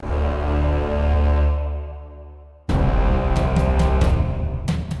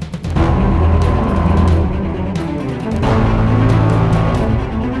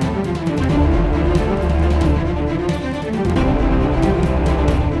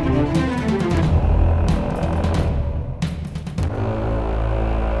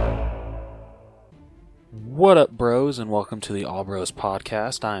What up, bros, and welcome to the All Bros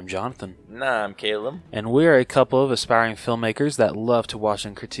Podcast. I'm Jonathan. Nah, I'm Caleb. And we're a couple of aspiring filmmakers that love to watch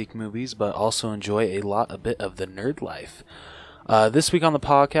and critique movies, but also enjoy a bit of the nerd life. This week on the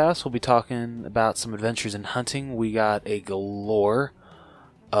podcast, we'll be talking about some adventures in hunting. We got a galore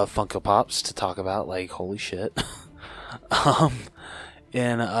of Funko Pops to talk about, like, holy shit.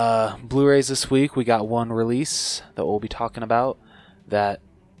 In Blu-rays this week, we got one release that we'll be talking about that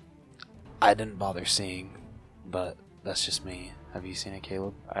I didn't bother seeing, but that's just me. Have you seen it,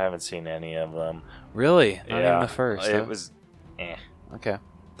 Caleb? I haven't seen any of them. Really? Not even the first? It was Okay.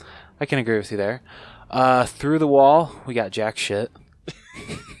 I can agree with you there. Through the Wall, we got jack shit.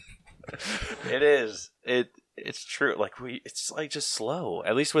 It is. It's true. It's like just slow.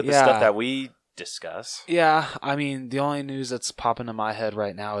 At least with the stuff that we discuss. Yeah, I mean, the only news that's popping in my head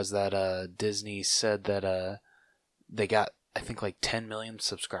right now is that Disney said that they got, I think, like 10 million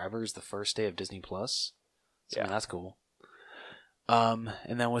subscribers the first day of Disney Plus. So, yeah. I mean, that's cool.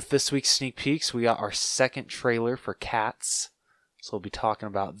 And then with this week's sneak peeks, we got our second trailer for Cats. So we'll be talking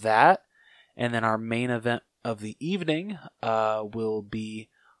about that. And then our main event of the evening will be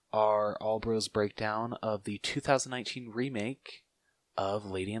our All Bros breakdown of the 2019 remake of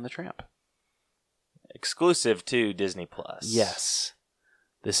Lady and the Tramp. Exclusive to Disney Plus. Yes.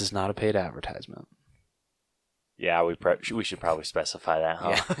 This is not a paid advertisement. Yeah, we should probably specify that,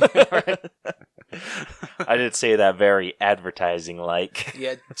 huh? Yeah. I did say that very advertising-like.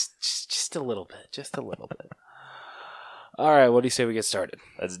 Yeah, just a little bit. Just a little bit. All right, what do you say we get started?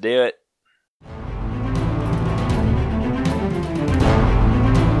 Let's do it.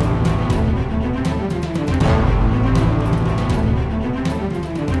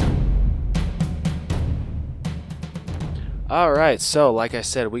 All right, so like I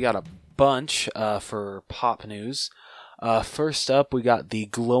said, we got a bunch for pop news. First up, we got the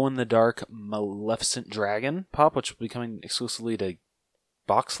glow-in-the-dark Maleficent Dragon pop, which will be coming exclusively to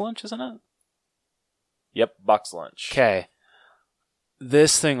Box Lunch, isn't it? Yep, Box Lunch. Okay.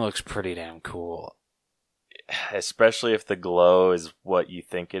 This thing looks pretty damn cool. Especially if the glow is what you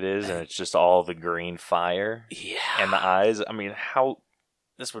think it is, and it's just all the green fire. Yeah. And the eyes. I mean,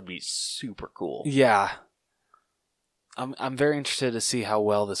 this would be super cool. Yeah. I'm very interested to see how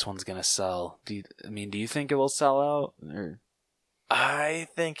well this one's gonna sell. Do you think it will sell out? Or? I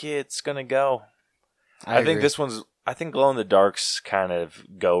think it's gonna go. I think this one's. I think glow in the darks kind of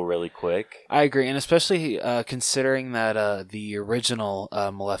go really quick. I agree, and especially considering that the original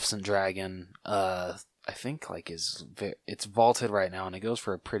Maleficent Dragon, I think it's vaulted right now, and it goes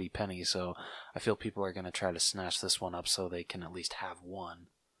for a pretty penny. So I feel people are gonna try to snatch this one up so they can at least have one.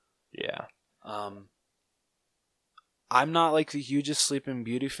 Yeah. I'm not like the hugest Sleeping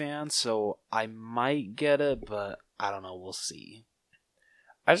Beauty fan, so I might get it, but I don't know. We'll see.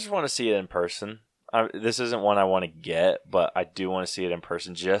 I just want to see it in person. This isn't one I want to get, but I do want to see it in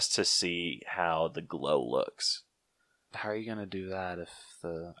person just to see how the glow looks. How are you going to do that?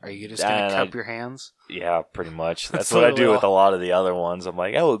 Are you just going to cup your hands? Yeah, pretty much. That's what I do with a lot of the other ones. I'm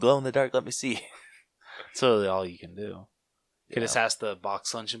like, oh, glow in the dark, let me see. That's literally all you can do. You could just ask the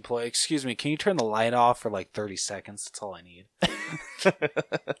Box Lunch employee, excuse me, can you turn the light off for like 30 seconds? That's all I need.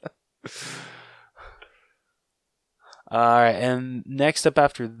 Alright, and next up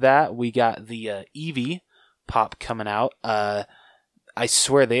after that, we got the Eevee pop coming out. I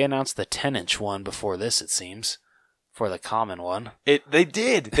swear they announced the 10-inch one before this, it seems, for the common one. They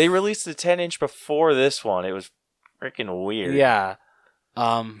did. They released the 10-inch before this one. It was freaking weird. Yeah.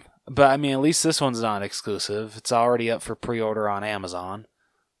 But, I mean, at least this one's not exclusive. It's already up for pre-order on Amazon.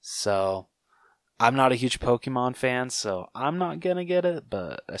 So, I'm not a huge Pokemon fan, so I'm not going to get it,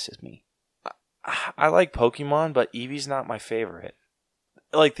 but that's just me. I like Pokemon, but Eevee's not my favorite.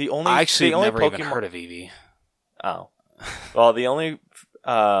 Like, I actually never even heard of Eevee. Oh. Well, the only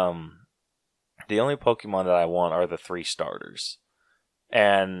Pokemon that I want are the 3 starters.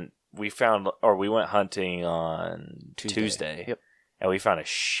 And we went hunting on Tuesday. Yep. And we found a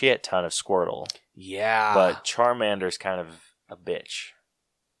shit ton of Squirtle. Yeah. But Charmander's kind of a bitch.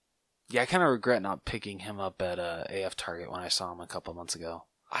 Yeah, I kind of regret not picking him up at AF Target when I saw him a couple months ago.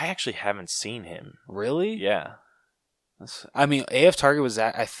 I actually haven't seen him. Really? Yeah. AF Target was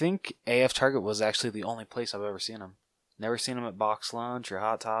I think AF Target was actually the only place I've ever seen him. Never seen him at Box Lunch or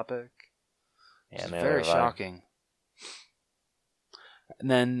Hot Topic. Yeah, it's very shocking.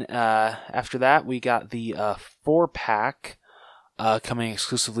 And then after that, we got the 4-pack coming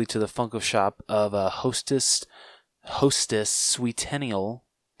exclusively to the Funko Shop of Hostess Sweetennial.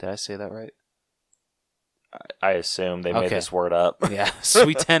 Did I say that right? I assume they made this word up. Yeah,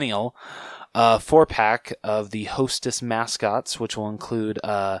 Sweetennial. 4-pack of the Hostess mascots, which will include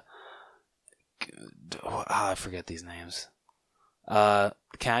I forget these names. Can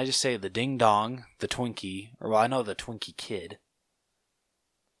I just say the Ding Dong, the Twinkie, or I know the Twinkie Kid.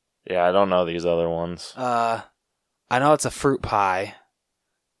 Yeah, I don't know these other ones. I know it's a fruit pie,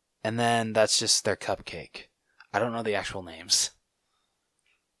 and then that's just their cupcake. I don't know the actual names.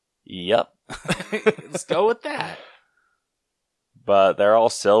 Yep. Let's go with that. But they're all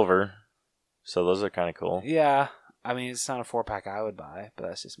silver, so those are kind of cool. Yeah, I mean, it's not a 4-pack I would buy, but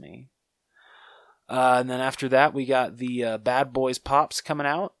that's just me. And then after that, we got the Bad Boys Pops coming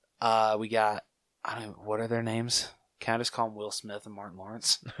out. We got, I don't know, what are their names? Can I just call them Will Smith and Martin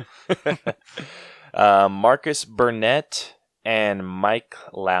Lawrence? Marcus Burnett and Mike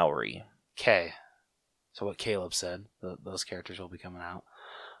Lowry. Okay. So what Caleb said, those characters will be coming out.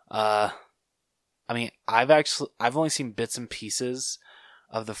 I mean, I've only seen bits and pieces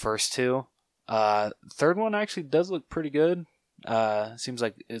of the first two. Third one actually does look pretty good. Seems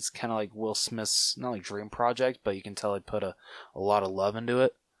like it's kind of like Will Smith's, not like dream project, but you can tell he put a lot of love into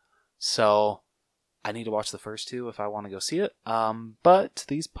it. So I need to watch the first two if I want to go see it. But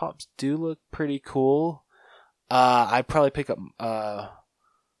these pops do look pretty cool. I'd probably pick up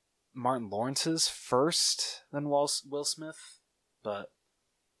Martin Lawrence's first, then Will Smith, but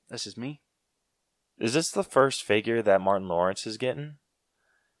that's just me. Is this the first figure that Martin Lawrence is getting?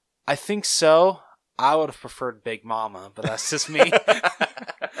 I think so. I would have preferred Big Mama, but that's just me.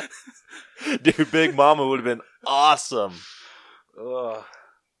 Dude, Big Mama would have been awesome. Ugh.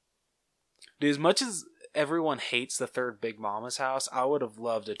 Dude, as much as everyone hates the third Big Mama's house, I would have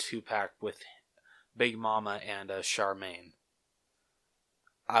loved a 2-pack with Big Mama and Charmaine.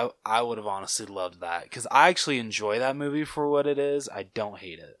 I would have honestly loved that, because I actually enjoy that movie for what it is. I don't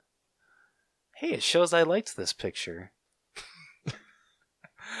hate it. Hey, it shows I liked this picture.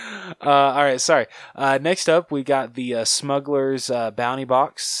 Alright, sorry. Next up, we got the Smuggler's Bounty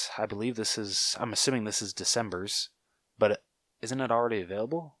Box. I'm assuming this is December's, but isn't it already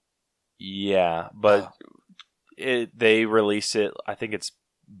available? Yeah, but they release it, I think it's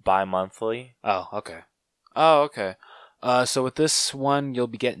bi-monthly. Oh, okay. So with this one, you'll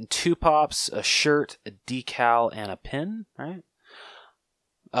be getting 2 pops, a shirt, a decal, and a pin, right?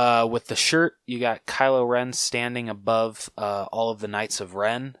 With the shirt, you got Kylo Ren standing above all of the Knights of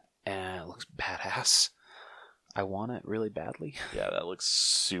Ren, and it looks badass. I want it really badly. Yeah, that looks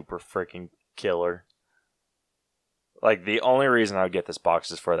super freaking killer. Like, the only reason I would get this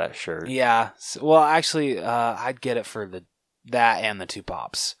box is for that shirt. Yeah. Well, actually, I'd get it for that and the 2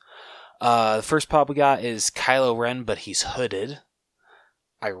 pops. The first pop we got is Kylo Ren, but he's hooded.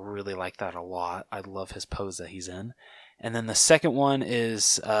 I really like that a lot. I love his pose that he's in. And then the second one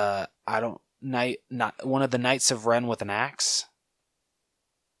is not one of the Knights of Ren with an axe.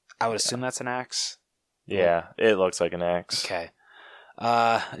 I would assume that's an axe. Yeah, it looks like an axe. Okay.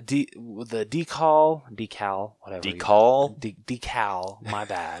 The decal, whatever. Decal, my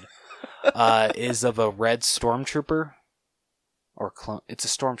bad. Is of a red stormtrooper. Or clone. It's a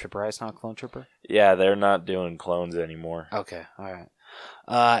stormtrooper, right? It's not a clone trooper? Yeah, they're not doing clones anymore. Okay, alright.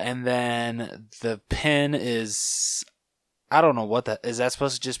 And then the pin is... I don't know what that... Is that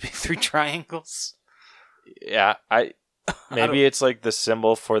supposed to just be 3 triangles? Yeah, maybe it's like the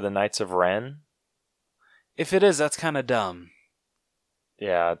symbol for the Knights of Ren? If it is, that's kind of dumb.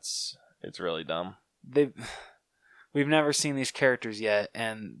 Yeah, it's really dumb. We've never seen these characters yet,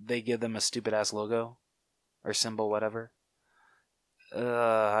 and they give them a stupid-ass logo? Or symbol, whatever.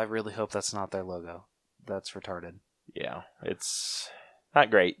 I really hope that's not their logo. That's retarded. Yeah, it's not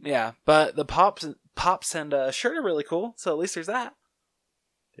great. Yeah, but the pops and shirt are really cool, so at least there's that.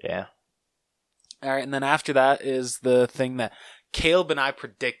 Yeah. Alright, and then after that is the thing that Caleb and I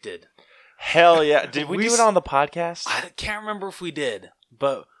predicted. Hell yeah. Did we do it on the podcast? I can't remember if we did,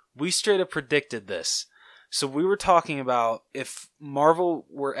 but we straight up predicted this. So we were talking about if Marvel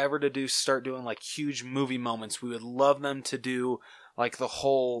were ever to start doing like huge movie moments, we would love them to do like the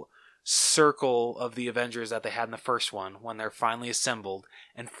whole circle of the Avengers that they had in the first one when they're finally assembled,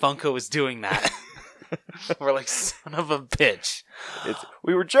 and Funko is doing that. We're like, son of a bitch.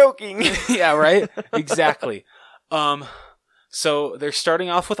 We were joking. Yeah, right? Exactly. So they're starting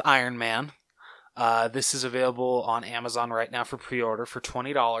off with Iron Man. This is available on Amazon right now for pre-order for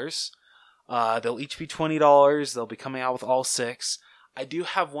 $20. They'll each be $20. They'll be coming out with all 6. I do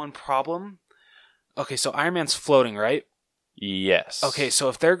have one problem. Okay, so Iron Man's floating, right? Yes. Okay, so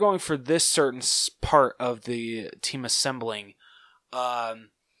if they're going for this certain part of the team assembling, and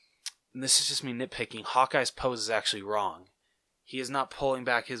this is just me nitpicking, Hawkeye's pose is actually wrong. He is not pulling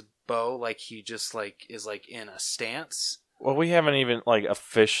back his bow like he just like is like in a stance. Well, we haven't even like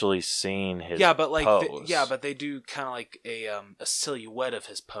officially seen his pose. But they do kind of like a silhouette of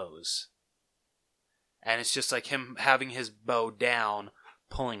his pose. and it's just like him having his bow down,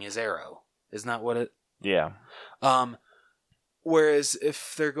 pulling his arrow. Isn't that what it? Yeah. Whereas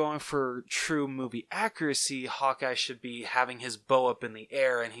if they're going for true movie accuracy, Hawkeye should be having his bow up in the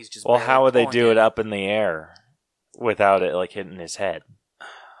air, and he's just. Well, how would they do it up in the air without it like hitting his head?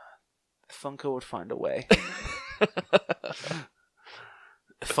 Funko would find a way.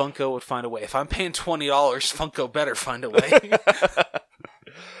 Funko would find a way. If I'm paying $20, Funko better find a way.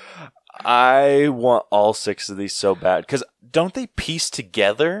 I want all 6 of these so bad. Because don't they piece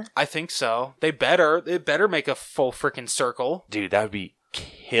together? I think so. They better make a full freaking circle. Dude, that would be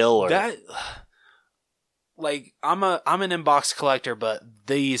killer. Like, I'm an in-box collector, but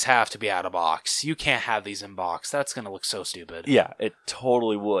these have to be out of box. You can't have these in box. That's going to look so stupid. Yeah, it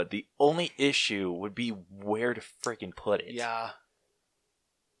totally would. The only issue would be where to freaking put it. Yeah.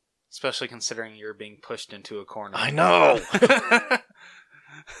 Especially considering you're being pushed into a corner. I know!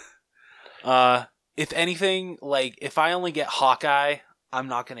 If anything, like, if I only get Hawkeye, I'm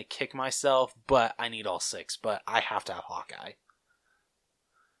not going to kick myself, but I need all 6. But I have to have Hawkeye.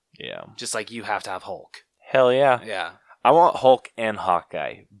 Yeah. Just like you have to have Hulk. Hell yeah. Yeah. I want Hulk and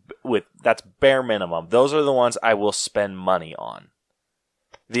Hawkeye. That's bare minimum. Those are the ones I will spend money on.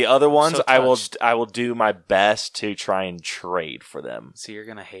 The other ones, So I will do my best to try and trade for them. See, you're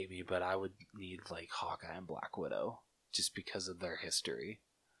going to hate me, but I would need, like, Hawkeye and Black Widow. Just because of their history.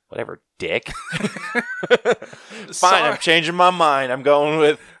 Whatever, dick. Fine, Sorry. I'm changing my mind. I'm going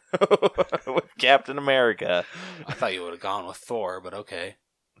with Captain America. I thought you would have gone with Thor, but okay.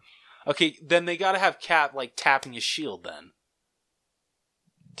 Okay, then they gotta have Cap, like, tapping his shield, then.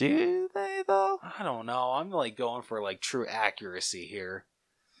 Do they, though? I don't know. I'm, like, going for, like, true accuracy here.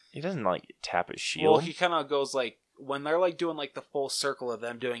 He doesn't, like, tap his shield. Well, he kind of goes, like, when they're, like, doing, like, the full circle of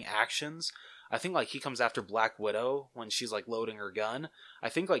them doing actions, I think, like, he comes after Black Widow when she's, like, loading her gun. I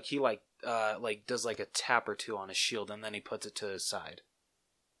think, like, he, like, does, like, a tap or two on his shield, and then he puts it to his side.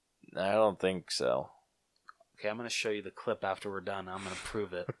 I don't think so. Okay, I'm going to show you the clip after we're done. I'm going to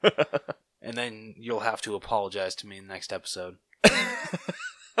prove it. And then you'll have to apologize to me in the next episode.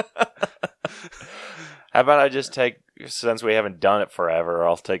 How about I just take, since we haven't done it forever,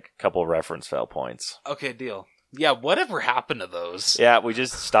 I'll take a couple reference fail points. Okay, deal. Yeah, whatever happened to those? Yeah, we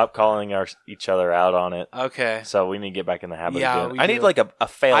just stopped calling each other out on it. Okay. So we need to get back in the habit Yeah, of doing we it. I do. need like a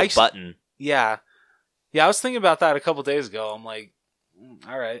fail button. Yeah. Yeah, I was thinking about that a couple days ago. I'm like,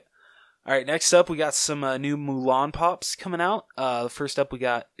 all right. All right, next up, we got some new Mulan Pops coming out. The first up we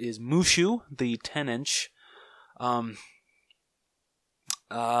got is Mushu, the 10-inch.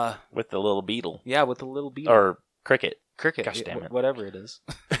 With the little beetle. Yeah, with the little beetle. Or cricket. Cricket. Gosh damn it. Whatever it is.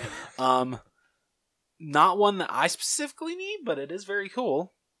 Not one that I specifically need, but it is very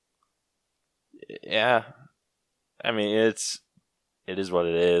cool. Yeah. I mean, it is what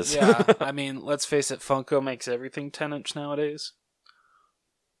it is. Yeah, I mean, let's face it, Funko makes everything 10-inch nowadays.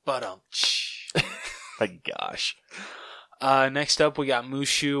 But, My gosh. next up, we got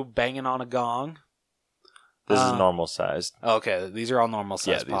Mushu banging on a gong. This is normal sized. Okay, these are all normal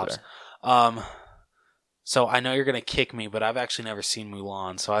size pops. So I know you're gonna kick me, but I've actually never seen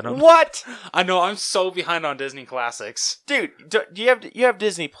Mulan, so I don't. What? I know I'm so behind on Disney classics, dude. Do you have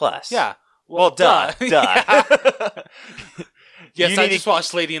Disney Plus? Yeah. Well, duh. Yeah. Yes, I need just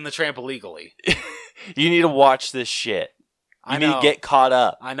watched Lady and the Tramp illegally. You need to watch this shit. You need to get caught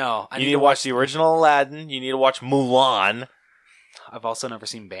up. I know. You need to watch the original Aladdin. You need to watch Mulan. I've also never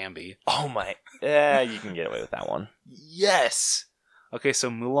seen Bambi. Oh my. Yeah, you can get away with that one. Yes. Okay,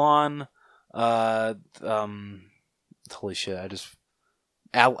 so Mulan. Holy shit! I just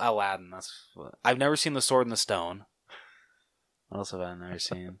Aladdin. I've never seen The Sword in the Stone. What else have I never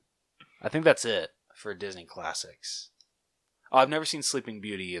seen? I think that's it for Disney classics. Oh, I've never seen Sleeping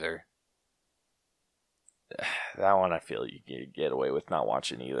Beauty either. That one I feel you can get away with not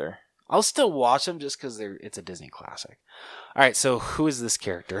watching either. I'll still watch them just because it's a Disney classic. All right, so who is this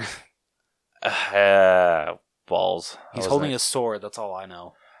character? Balls. He's holding a sword. That's all I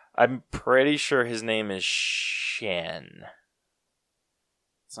know. I'm pretty sure his name is Shen.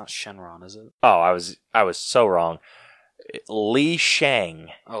 It's not Shenron, is it? Oh, I was so wrong. Li Shang.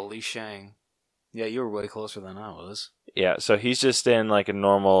 Oh, Li Shang. Yeah, you were way closer than I was. Yeah, so he's just in like a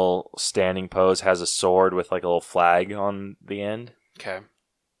normal standing pose, has a sword with like a little flag on the end. Okay.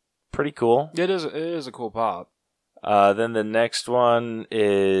 Pretty cool. It is a cool pop. Then the next one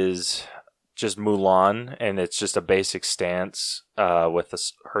is just Mulan, and it's just a basic stance with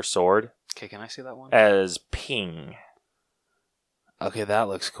her sword. Okay, can I see that one? As Ping. Okay, that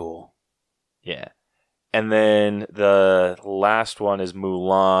looks cool. Yeah. And then the last one is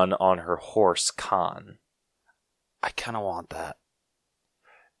Mulan on her horse, Khan. I kind of want that.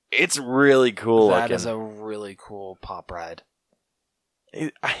 It's really cool. That is a really cool pop ride.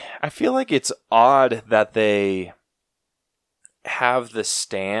 I feel like it's odd that they have the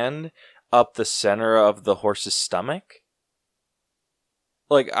stand up the center of the horse's stomach.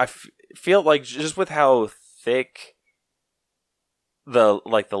 Like, I feel like just with how thick the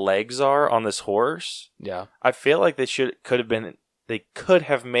legs are on this horse, yeah, I feel like they could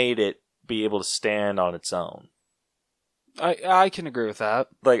have made it be able to stand on its own. I can agree with that.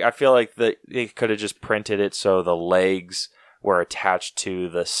 Like, I feel like they could have just printed it so the legs were attached to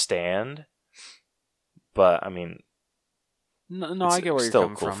the stand. But I mean, no, I get where you're coming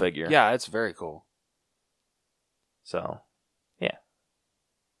from. Still a cool figure. Yeah, it's very cool. So, yeah,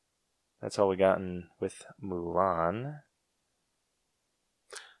 that's all we gotten with Mulan.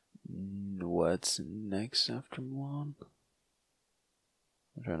 What's next after Mulan?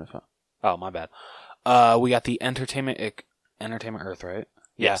 I'm trying to find. Oh, my bad. We got the Entertainment Earth, right?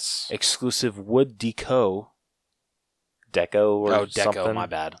 Yes. Yeah. Exclusive wood deco. Deco or Deco, something? my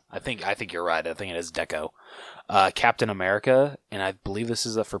bad. I think you're right. I think it is Deco. Captain America, and I believe this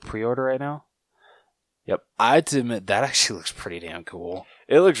is up for pre-order right now. Yep. I have to admit, that actually looks pretty damn cool.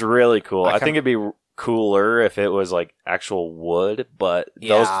 It looks really cool. I think it'd be cooler if it was like actual wood, but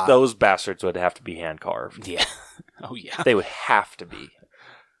those bastards would have to be hand carved. Yeah. Oh, yeah. They would have to be.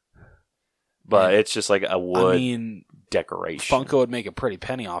 But it's just like a wood decoration. Funko would make a pretty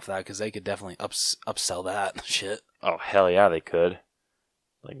penny off that because they could definitely upsell that shit. Oh, hell yeah, they could.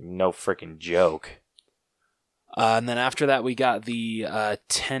 Like, no freaking joke. And then after that, we got the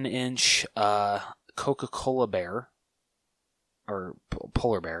 10-inch Coca-Cola bear. Or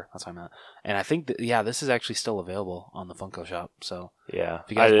polar bear, that's what I meant. And I think, this is actually still available on the Funko shop. So yeah,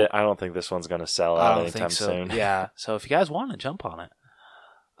 I don't think this one's going to sell out anytime soon. Yeah, so if you guys want to jump on it.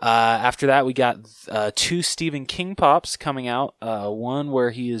 After that, we got 2 Stephen King pops coming out. One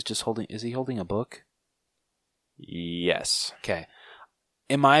where he is just holding a book? Yes. Okay.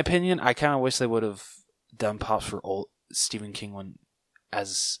 In my opinion, I kind of wish they would have done pops for old Stephen King when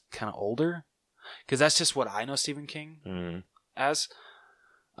as kind of older, because that's just what I know Stephen King as.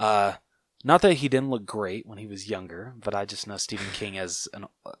 Not that he didn't look great when he was younger, but I just know Stephen King as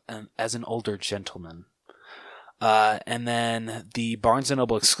an older gentleman. And then the Barnes &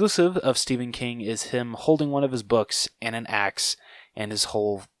 Noble exclusive of Stephen King is him holding one of his books and an axe, and his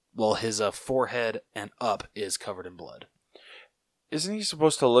his forehead and up is covered in blood. Isn't he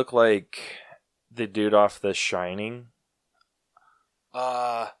supposed to look like the dude off The Shining?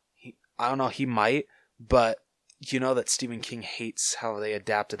 I don't know, he might, but you know that Stephen King hates how they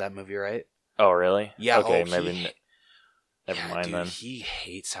adapted that movie, right? Oh, really? Yeah. Okay, maybe never mind dude, then. He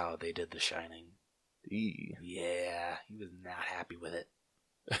hates how they did The Shining. Yeah, he was not happy with it.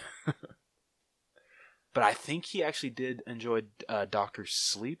 But I think he actually did enjoy Doctor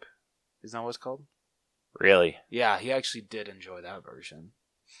Sleep. Isn't that what it's called? Really? Yeah, he actually did enjoy that version.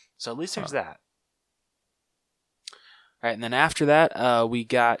 So at least there's that. All right, and then after that, we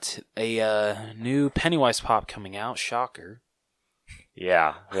got a new Pennywise pop coming out. Shocker.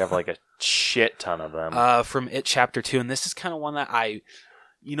 Yeah, we have like a shit ton of them. From It Chapter 2, and this is kind of one that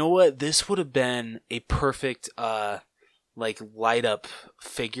you know what? This would have been a perfect, light up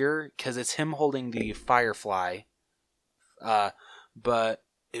figure, because it's him holding the Firefly. But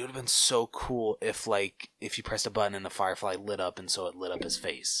it would have been so cool if you pressed a button and the Firefly lit up, and so it lit up his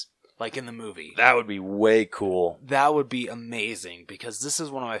face. Like in the movie. That would be way cool. That would be amazing, because this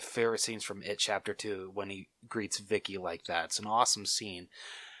is one of my favorite scenes from It Chapter 2 when he greets Vicky like that. It's an awesome scene.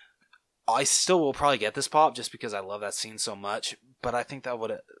 I still will probably get this pop just because I love that scene so much, but I think that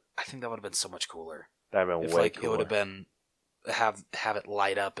would have been so much cooler. That'd have been way cooler. It would have been have it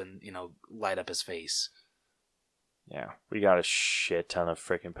light up and light up his face. Yeah, we got a shit ton of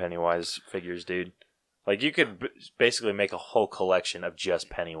freaking Pennywise figures, dude. Like, you could basically make a whole collection of just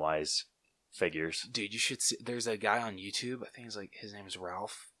Pennywise figures. Dude, you should see. There's a guy on YouTube. I think his name is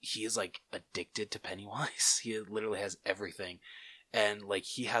Ralph. He is addicted to Pennywise. He literally has everything, and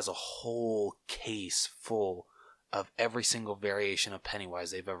he has a whole case full of every single variation of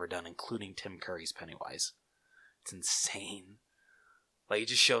Pennywise they've ever done, including Tim Curry's Pennywise. It's insane. It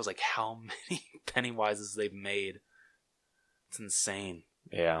just shows how many Pennywises they've made. It's insane.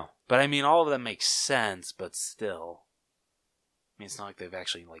 Yeah. But I mean, all of them make sense, but still. I mean, it's not like they've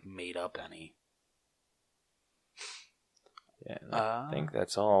actually made up any. Yeah, I think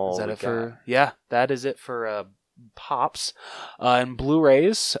that's all. Is that it for? Yeah, that is it for pops. And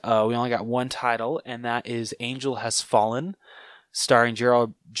Blu-rays, we only got one title, and that is Angel Has Fallen, starring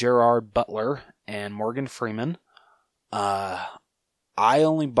Gerard Butler and Morgan Freeman. I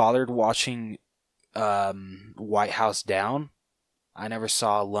only bothered watching White House Down I never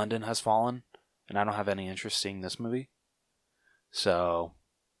saw London Has Fallen, and I don't have any interest in seeing this movie. So,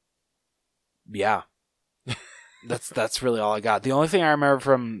 yeah. That's really all I got. The only thing I remember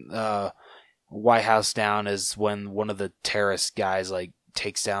from White House Down is when one of the terrorist guys like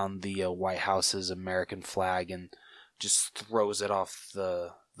takes down the White House's American flag and just throws it off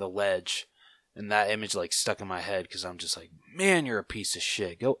the ledge, and that image like stuck in my head because I'm just like, man, you're a piece of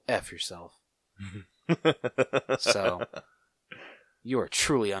shit. Go F yourself. So you are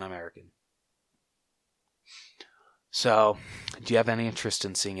truly un-American. So, do you have any interest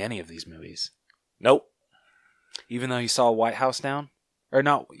in seeing any of these movies? Nope. Even though you saw White House Down? Or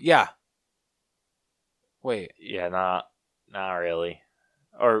no, yeah. Wait. Yeah, not really.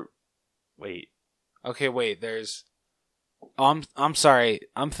 Or wait. Okay, wait, there's I'm sorry.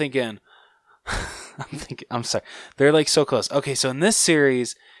 I'm sorry. They're like so close. Okay, so in this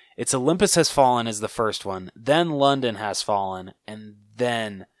series, it's Olympus Has Fallen is the first one, then London Has Fallen, and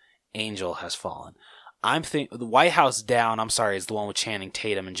then Angel Has Fallen. The White House Down, I'm sorry, is the one with Channing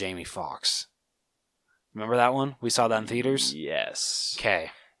Tatum and Jamie Foxx. Remember that one? We saw that in theaters? Yes.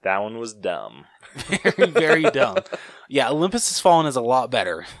 Okay. That one was dumb. Very, very dumb. Yeah, Olympus Has Fallen is a lot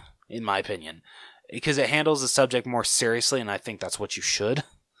better, in my opinion, because it handles the subject more seriously, and I think that's what you should.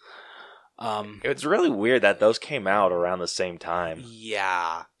 It's really weird that those came out around the same time.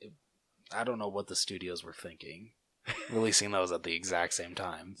 Yeah. I don't know what the studios were thinking, releasing those at the exact same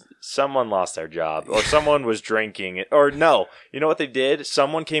time. Someone lost their job, or someone was drinking it, or no. You know what they did?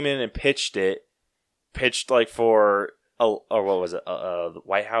 Someone came in and pitched like for, or what was it? The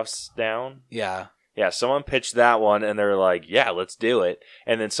White House Down? Yeah. Yeah, someone pitched that one, and they're like, yeah, let's do it.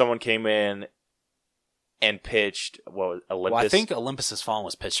 And then someone came in and pitched, Olympus? Well, I think Olympus Has Fallen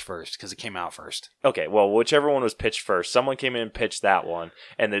was pitched first, because it came out first. Okay, well, whichever one was pitched first, someone came in and pitched that one,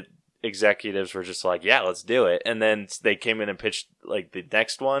 and the executives were just like, yeah, let's do it. And then they came in and pitched, like, the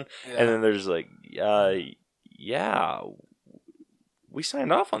next one, and then they're just like, yeah, we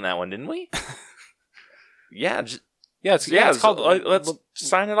signed off on that one, didn't we? Yeah, it's called. Let's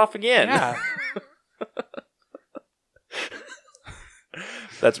sign it off again. Yeah.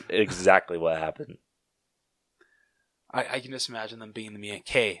 That's exactly what happened. I can just imagine them being the meeting.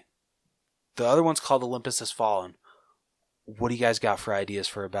 Okay, the other one's called Olympus Has Fallen. What do you guys got for ideas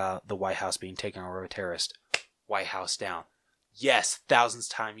for about the White House being taken over by a terrorist? White House Down. Yes, thousands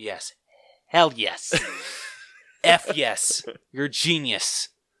time yes. Hell yes. F yes. You're a genius.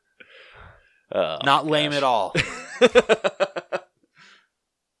 Not lame at all.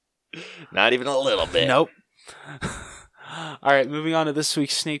 Not even a little bit. Nope. All right, moving on to this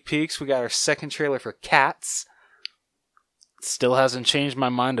week's sneak peeks. We got our second trailer for Cats. Still hasn't changed my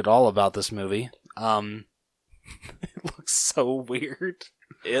mind at all about this movie. It looks so weird.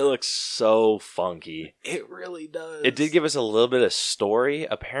 It looks so funky. It really does. It did give us a little bit of story.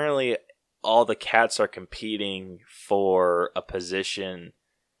 Apparently, all the cats are competing for a position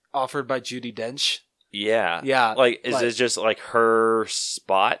offered by Judi Dench. Yeah. Yeah. Like, is it just like her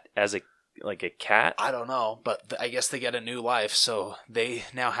spot as a cat? I don't know, but I guess they get a new life, so they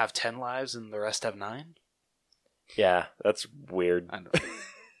now have 10 lives and the rest have 9? Yeah, that's weird. I know.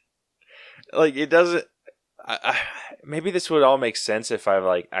 Like, it doesn't... maybe this would all make sense if I've,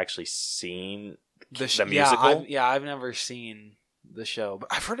 like, actually seen the musical. I've never seen the show,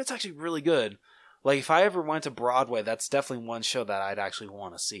 but I've heard it's actually really good. Like, if I ever went to Broadway, that's definitely one show that I'd actually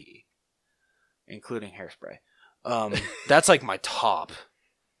want to see, including Hairspray. That's like my top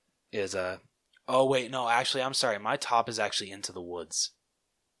is oh wait, no, actually, I'm sorry. My top is actually Into the Woods.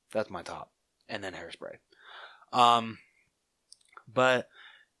 That's my top, and then Hairspray. But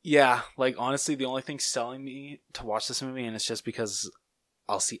yeah, like honestly, the only thing selling me to watch this movie, and it's just because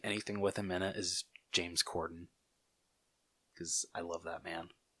I'll see anything with him in it, is James Corden, because I love that man.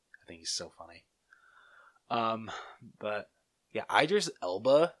 I think he's so funny. But yeah, Idris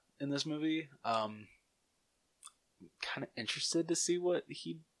Elba in this movie. Kind of interested to see what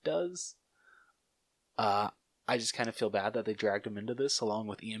he does. I just kind of feel bad that they dragged him into this along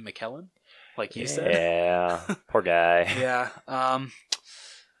with Ian McKellen, like you said. Yeah, poor guy. Yeah.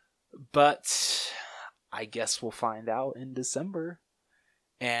 But I guess we'll find out in December.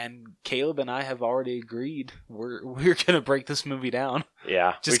 And Caleb and I have already agreed we're gonna break this movie down.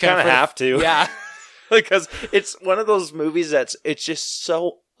 Yeah, just we kind of have to. Yeah. Because it's one of those movies it's just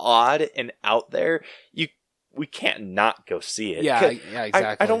so odd and out there. We can't not go see it. Yeah,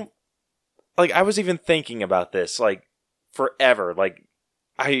 exactly. I don't like. I was even thinking about this like forever. Like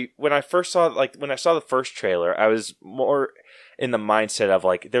when I saw the first trailer, I was more in the mindset of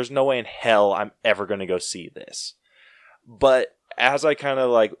like, there's no way in hell I'm ever going to go see this. But as I kind of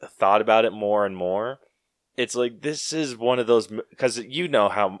like thought about it more and more, it's like, this is one of those, because you know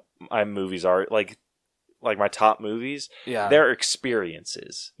how my movies are, like my top movies, Yeah. they're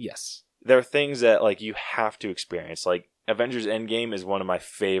experiences. Yes. They're things that like you have to experience. Like Avengers Endgame is one of my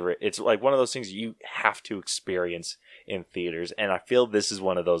favorite. It's like one of those things you have to experience in theaters, and I feel this is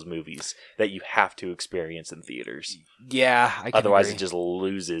one of those movies that you have to experience in theaters. Yeah, I can Otherwise agree. it just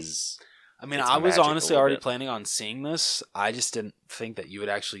loses. I mean, its I was magic a honestly little already bit. planning on seeing this. I just didn't think that you would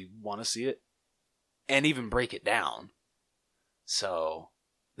actually want to see it and even break it down. So,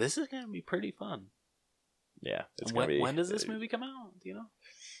 this is going to be pretty fun. Yeah. It's When does this movie come out? Do you know?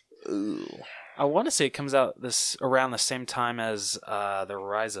 Ooh. I want to say it comes out around the same time as The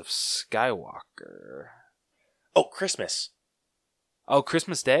Rise of Skywalker. Oh, Christmas. Oh,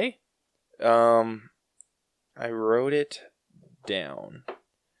 Christmas Day? I wrote it down.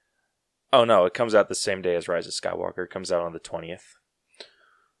 Oh no, it comes out the same day as Rise of Skywalker. It comes out on the 20th.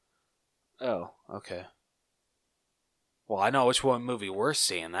 Oh, okay. Well, I know which one movie we're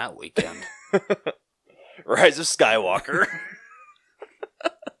seeing that weekend. Rise of Skywalker.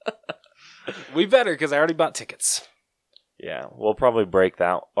 We better, because I already bought tickets. Yeah, we'll probably break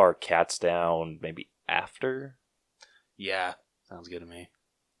that our cats down maybe after. Yeah, sounds good to me.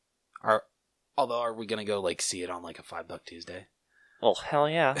 Although, are we gonna go see it on a $5 Tuesday? Well, hell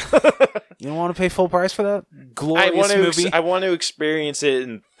yeah! You don't want to pay full price for that glorious movie? I want to experience it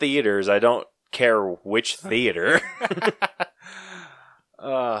in theaters. I don't care which theater.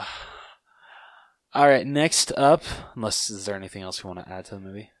 All right, next up. Is there anything else you want to add to the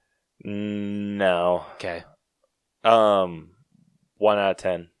movie? No. Okay. 1 out of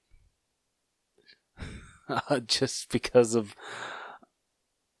 10. Just because of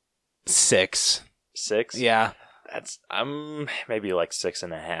 6. 6? Yeah. I'm maybe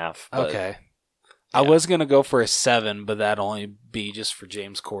 6.5. But Okay. Yeah. I was gonna go for a 7, but that'd only be just for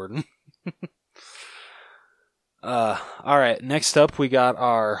James Corden. All right. Next up, we got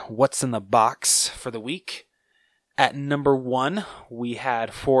our What's in the Box for the week. At number 1, we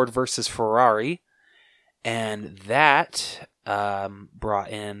had Ford versus Ferrari, and that brought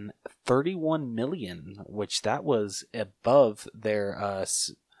in $31 million, which that was above their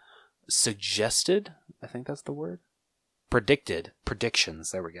suggested. I think that's the word. Predictions.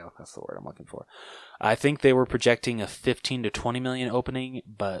 There we go. That's the word I'm looking for. I think they were projecting a 15 to 20 million opening,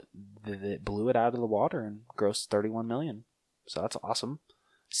 but they blew it out of the water and grossed 31 million. So that's awesome.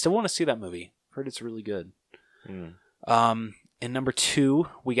 Still want to see that movie. Heard it's really good. In number 2,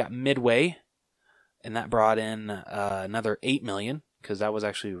 we got Midway, and that brought in another 8 million because that was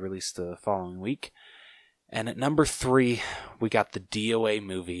actually released the following week. And at number 3, we got the DOA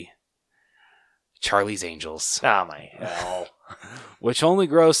movie, Charlie's Angels. Ah, my hell. Which only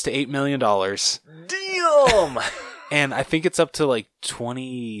grossed to $8 million. Damn! And I think it's up to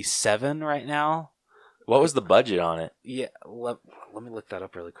 27 right now. What was the budget on it? Yeah, let me look that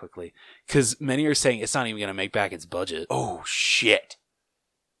up really quickly. Because many are saying it's not even going to make back its budget. Oh, shit.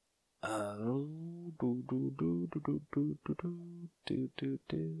 Oh,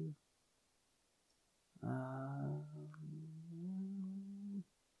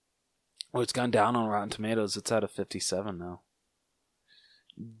 it's gone down on Rotten Tomatoes. It's at a 57 now.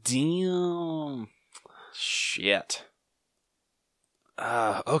 Damn. Shit.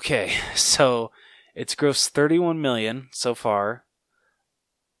 Okay, so it's grossed 31 million so far.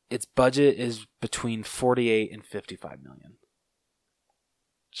 Its budget is between 48 and 55 million.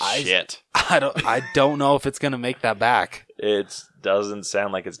 Shit. I don't know if it's gonna make that back. It doesn't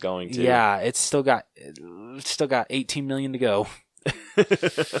sound like it's going to. Yeah, it's still got 18 million to go.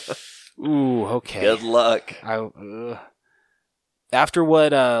 Ooh, okay. Good luck. After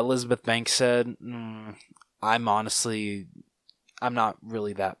what Elizabeth Banks said, I'm not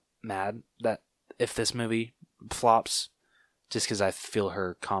really that mad that if this movie flops, just because I feel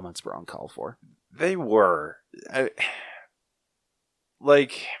her comments were uncalled for. They were.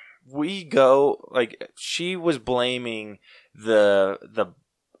 She was blaming the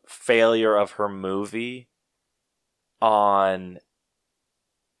failure of her movie on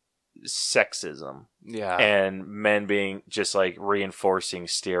sexism. Yeah. And men being just reinforcing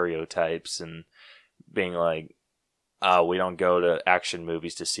stereotypes and being we don't go to action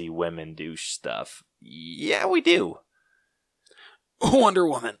movies to see women do stuff. Yeah, we do. Wonder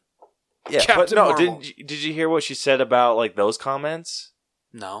Woman. Yeah, Captain but no, Marvel. did you hear what she said about those comments?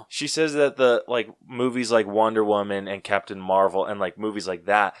 No. She says that the movies like Wonder Woman and Captain Marvel and movies like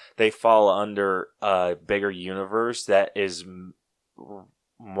that, they fall under a bigger universe that is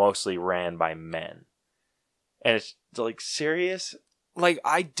mostly ran by men. And it's serious?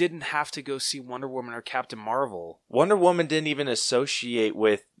 I didn't have to go see Wonder Woman or Captain Marvel. Wonder Woman didn't even associate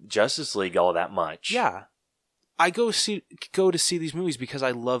with Justice League all that much. Yeah. I go to see these movies because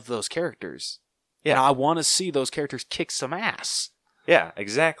I love those characters. Yeah. And I want to see those characters kick some ass. Yeah,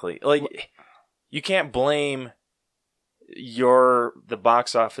 exactly. Like, you can't blame the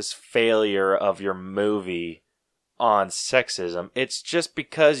box office failure of your movie on sexism. It's just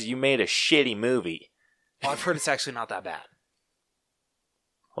because you made a shitty movie. Well, I've heard it's actually not that bad.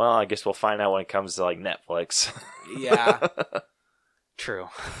 Well, I guess we'll find out when it comes to like Netflix. Yeah. True.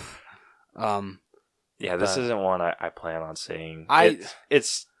 Yeah, this isn't one I plan on seeing. It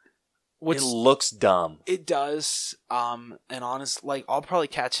looks dumb. It does. And honest, like, I'll probably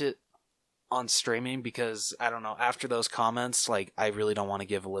catch it on streaming because I don't know. After those comments, like, I really don't want to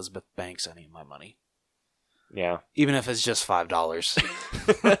give Elizabeth Banks any of my money. Yeah. Even if it's just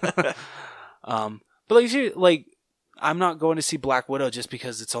 $5. But like, I'm not going to see Black Widow just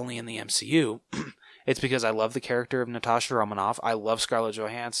because it's only in the MCU. It's because I love the character of Natasha Romanoff. I love Scarlett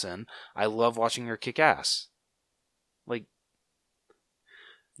Johansson. I love watching her kick ass. Like,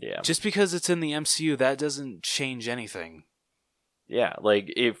 yeah. Just because it's in the MCU, that doesn't change anything. Yeah,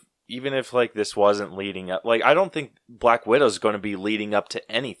 like, even if like this wasn't leading up, like, I don't think Black Widow's going to be leading up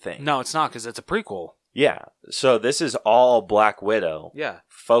to anything. No, it's not, because it's a prequel. Yeah, so this is all Black Widow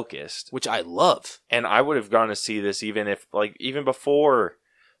focused. Which I love. And I would have gone to see this even before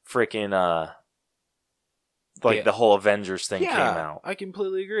freaking, the whole Avengers thing came out. I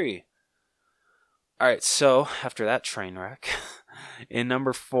completely agree. Alright, so, after that train wreck, in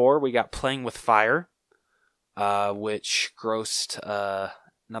number 4, we got Playing with Fire, which grossed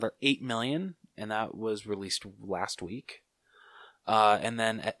another $8 million, and that was released last week. And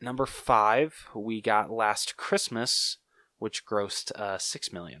then at number 5, we got Last Christmas, which grossed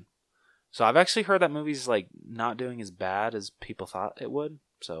 $6 million. So I've actually heard that movie's like not doing as bad as people thought it would.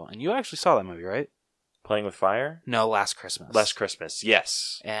 So, and you actually saw that movie, right? Playing with Fire? No, Last Christmas. Last Christmas,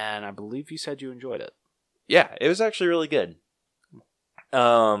 yes. And I believe you said you enjoyed it. Yeah, it was actually really good.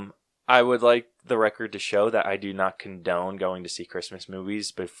 I would like the record to show that I do not condone going to see Christmas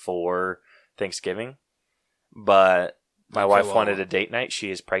movies before Thanksgiving, but my wife wanted a date night.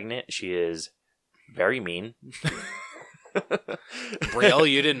 She is pregnant. She is very mean. Brielle,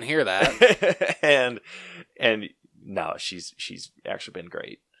 you didn't hear that. and no, she's actually been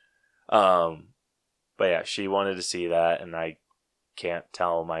great. But yeah, she wanted to see that, and I can't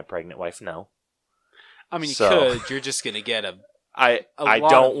tell my pregnant wife no. I mean, you could. You're just gonna get I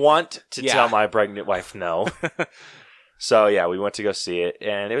don't want to tell my pregnant wife no. So yeah, we went to go see it,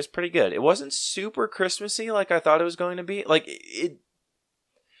 and it was pretty good. It wasn't super Christmassy like I thought it was going to be. Like, it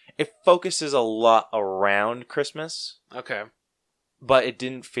focuses a lot around Christmas. Okay. But it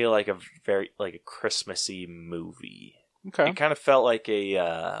didn't feel like a very like a Christmassy movie. Okay. It kind of felt like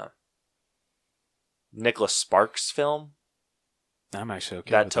a Nicholas Sparks film. I'm actually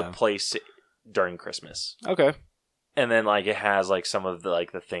okay that with took place during Christmas. Okay. And then like it has like some of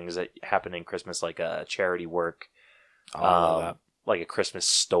the things that happen in Christmas, like charity work. I love that. Like a Christmas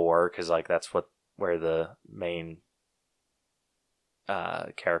store, because like that's where the main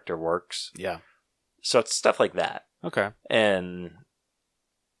character works. Yeah. So it's stuff like that. Okay.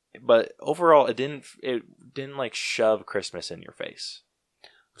 But overall, it didn't like shove Christmas in your face.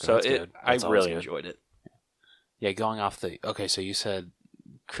 So I really enjoyed it. Yeah, going off okay, so you said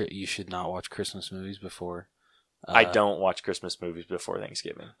you should not watch Christmas movies before. I don't watch Christmas movies before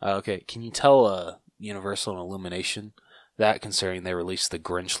Thanksgiving. Okay, can you tell Universal and Illumination that, considering they released The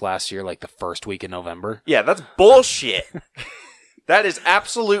Grinch last year, like the first week in November? Yeah, that's bullshit. That is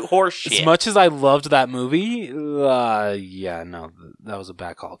absolute horseshit. As much as I loved that movie, that was a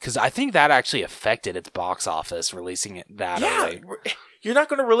bad call. Because I think that actually affected its box office, releasing it that early. You're not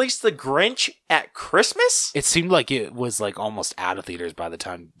going to release The Grinch at Christmas? It seemed like it was like almost out of theaters by the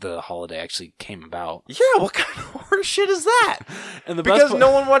time the holiday actually came about. Yeah, what kind of horseshit is that? And because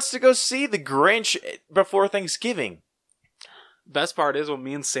no one wants to go see The Grinch before Thanksgiving. Best part is when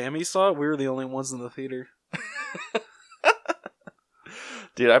me and Sammy saw it, we were the only ones in the theater.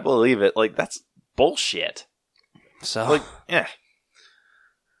 Dude, I believe it. Like, that's bullshit. So, like, yeah.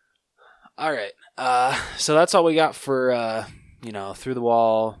 All right. So that's all we got for, Through the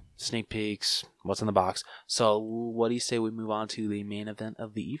Wall, sneak peeks, what's in the box. So what do you say we move on to the main event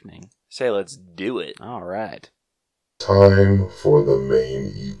of the evening? Say let's do it. All right. Time for the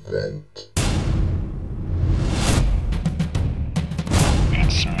main event.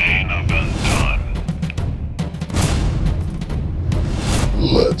 It's main event time.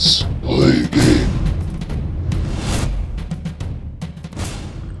 Let's play a game.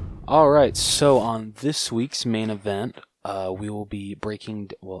 All right, so on this week's main event, we will be breaking...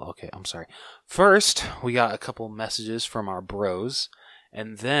 Well, okay, I'm sorry. First, we got a couple messages from our bros,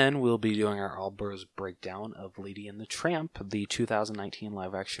 And then we'll be doing our All Bros breakdown of Lady and the Tramp, the 2019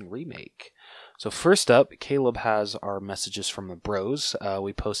 live-action remake. So first up, Caleb has our messages from the bros.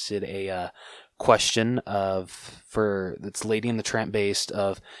 We posted a question that's Lady and the Tramp based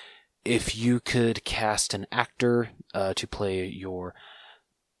of if you could cast an actor to play your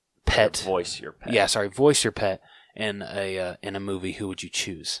pet, voice your pet. Yeah, sorry, voice your pet in a movie. Who would you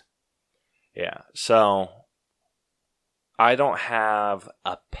choose? Yeah, so I don't have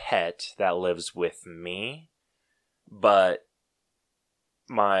a pet that lives with me, but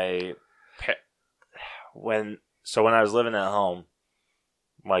my pet when I was living at home,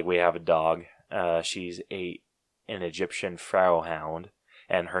 like we have a dog. She's an Egyptian Pharaohhound,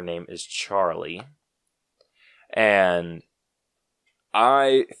 and her name is Charlie. And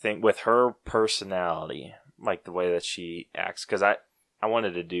I think with her personality, like the way that she acts, because I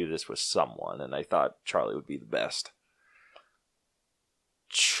wanted to do this with someone, and I thought Charlie would be the best.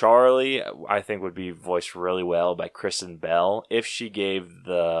 Charlie, I think, would be voiced really well by Kristen Bell if she gave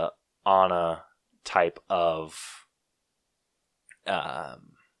the Anna type of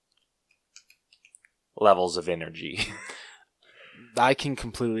levels of energy. I can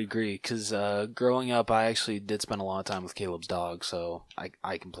completely agree, because growing up, I actually did spend a lot of time with Caleb's dog, so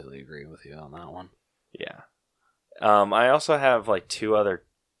I completely agree with you on that one. Yeah. I also have like 2 other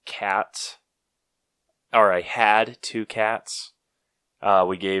cats, or I had 2 cats.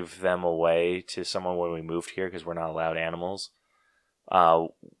 We gave them away to someone when we moved here because we're not allowed animals. I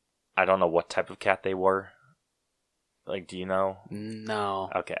don't know what type of cat they were. Like, do you know? No.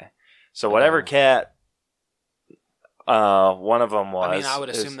 Okay. So whatever cat, one of them was. I mean, I would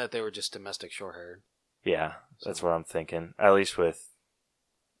assume that they were just domestic short-haired. Yeah, that's what I'm thinking. At least with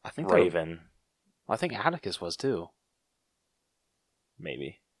I think Raven. I think Atticus was too.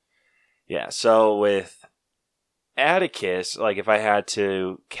 Maybe. Yeah, so with Atticus, like if I had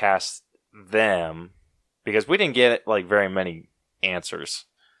to cast them, because we didn't get like very many answers.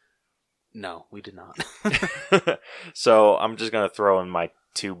 No, we did not. So I'm just going to throw in my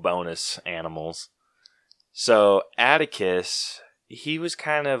 2 bonus animals. So Atticus, he was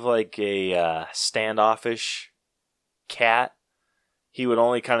kind of like a standoffish cat. He would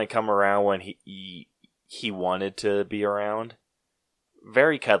only kind of come around when he wanted to be around.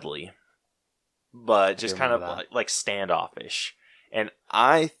 Very cuddly, but just kind of like standoffish. And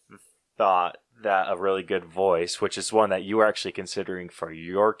I thought that a really good voice, which is one that you were actually considering for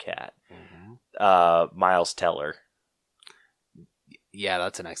your cat, Miles Teller. Yeah,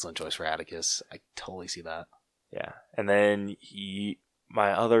 that's an excellent choice for Atticus. I totally see that. Yeah, and then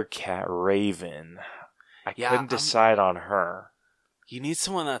my other cat, Raven. I couldn't decide on her. You need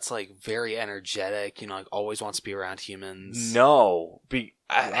someone that's like very energetic, like always wants to be around humans. No,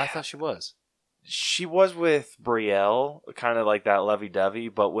 I thought she was. She was with Brielle, kind of like that lovey-dovey,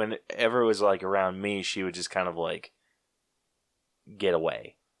 but whenever it was like around me, she would just kind of like get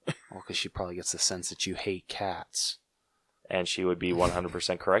away. Well, because she probably gets the sense that you hate cats. And she would be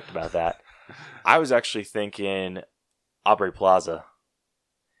 100% correct about that. I was actually thinking Aubrey Plaza.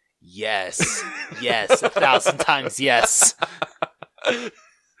 Yes. Yes. 1,000 times yes.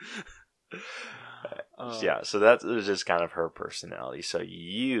 Yeah, so that was just kind of her personality.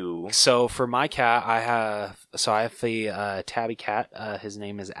 So for my cat, I have a tabby cat. His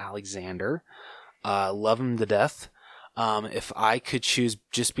name is Alexander. Love him to death. If I could choose,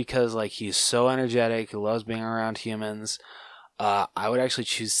 just because like he's so energetic, he loves being around humans, I would actually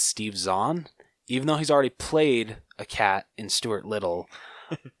choose Steve Zahn. Even though he's already played a cat in Stuart Little,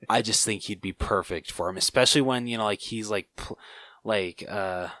 I just think he'd be perfect for him, especially when like he's like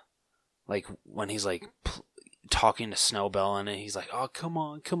when he's like talking to Snowbell and he's like, "Oh, come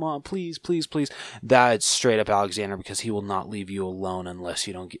on, please, please, please." That's straight up Alexander, because he will not leave you alone unless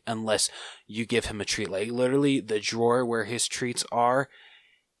you give him a treat. Like literally, the drawer where his treats are,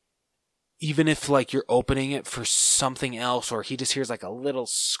 even if like you're opening it for something else or he just hears like a little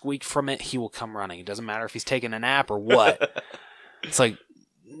squeak from it, he will come running. It doesn't matter if he's taking a nap or what. It's like,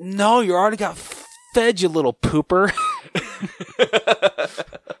 no, you already got fed, you little pooper.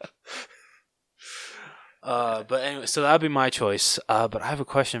 But anyway, so that'd be my choice. But I have a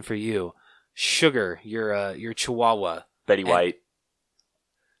question for you, Sugar. Your Chihuahua, Betty White.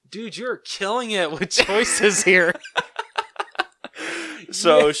 Dude, you're killing it with choices here.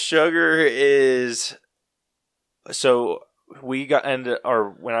 So Sugar is. So when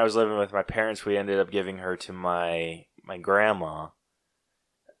I was living with my parents, we ended up giving her to my grandma,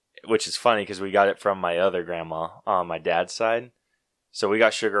 which is funny because we got it from my other grandma on my dad's side. So we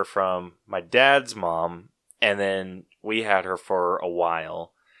got Sugar from my dad's mom, and then we had her for a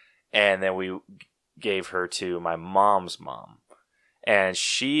while, and then we gave her to my mom's mom. and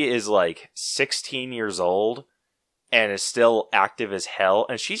she is like 16 years old and is still active as hell,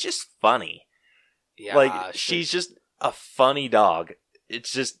 and she's just funny. Yeah, Like, she's just a funny dog.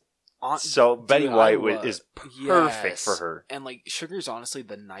 It's just Betty Dude, White is perfect yes. for her. And like, Sugar's honestly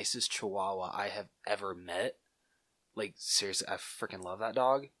the nicest Chihuahua I have ever met. Like, seriously, I freaking love that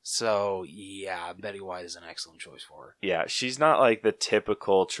dog. So yeah, Betty White is an excellent choice for her. Yeah, she's not like the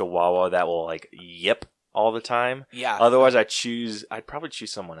typical Chihuahua that will like yip all the time. Yeah. Otherwise, I'd probably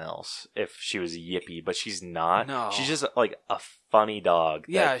choose someone else if she was yippy, but she's not. No. She's just like a funny dog.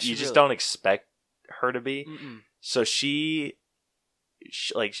 Yeah, you just don't expect her to be. Mm-mm. So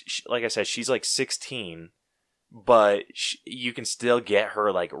like I said, she's like 16, but you can still get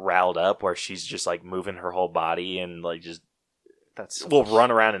her like riled up where she's just like moving her whole body and like just will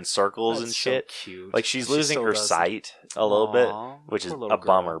run around in circles and shit. So cute. Like she's She losing still her does. sight a little bit, Aw, which is poor a little girl.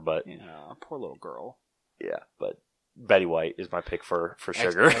 bummer. But yeah, poor little girl. yeah, but Betty White is my pick for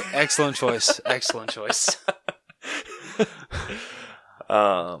Sugar. Excellent choice. Excellent choice.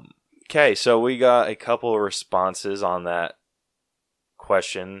 Okay, so we got a couple of responses on that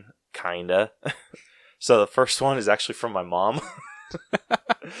question, kinda. So the first one is actually from my mom,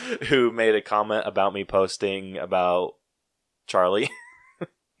 who made a comment about me posting about Charlie.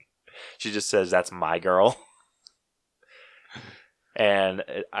 She just says, "That's my girl." And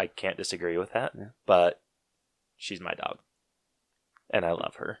I can't disagree with that, but she's my dog. And I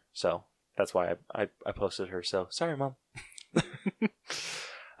love her, so that's why I posted her. So, sorry, Mom.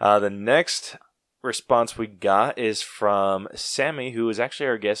 The next response we got is from Sammy, who was actually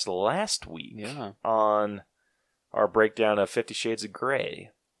our guest last week on our breakdown of 50 Shades of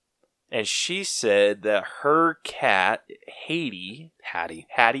Grey. And she said that her cat, Hattie,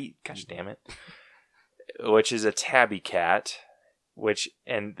 gosh damn it, which is a tabby cat,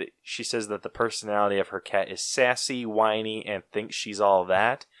 she says that the personality of her cat is sassy, whiny, and thinks she's all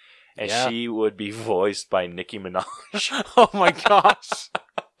that. And she would be voiced by Nicki Minaj. Oh my gosh.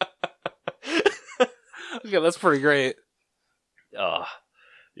 Okay, that's pretty great.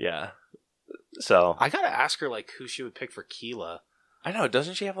 Yeah. So I gotta ask her like who she would pick for Keela. I know,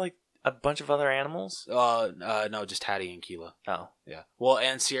 doesn't she have like a bunch of other animals? No, just Hattie and Keela. Oh. Yeah. Well,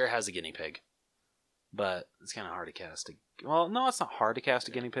 and Sierra has a guinea pig. But it's kind of hard to cast. Well, no, it's not hard to cast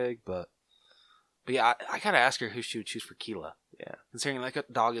a guinea pig, but yeah, I gotta ask her who she would choose for Keela. Yeah. Considering like a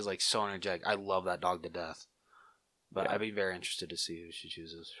dog is like so energetic, I love that dog to death. But Yeah. I'd be very interested to see who she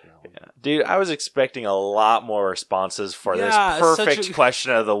chooses for that one. Yeah. Dude, I was expecting a lot more responses for this Yeah, perfect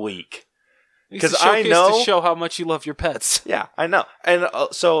question of the week. Because I know to show how much you love your pets. Yeah, I know. And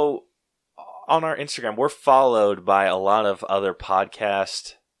so on our Instagram, we're followed by a lot of other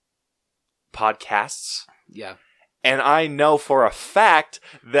podcasts. Yeah. And I know for a fact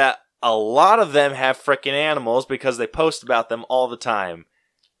that a lot of them have freaking animals because they post about them all the time.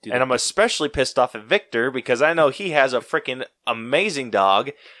 Dude, and I'm especially pissed off at Victor because I know he has a freaking amazing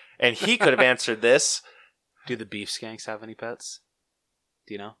dog and he could have answered this. Do the beef skanks have any pets?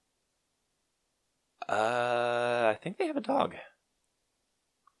 Do you know? I think they have a dog.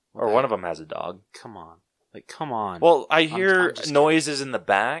 Or one of them has a dog. Come on. Like, come on. Well, I hear I'm just noises in the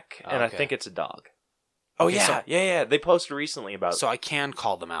back, and I Okay. think it's a dog. Oh, Okay, yeah. so- Yeah. They posted recently about... So I can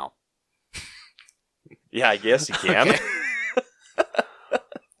call them out. Yeah, I guess you can. Okay.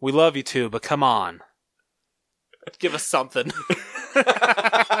 We love you too, but come on. Give us something.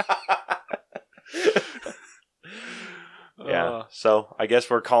 Yeah, so I guess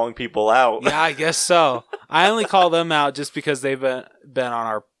we're calling people out. Yeah, I guess so. I only call them out just because they've been on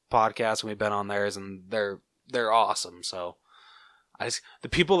our podcast and we've been on theirs, and they're awesome. So the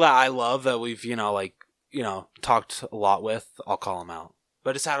people that I love that we've talked a lot with, I'll call them out.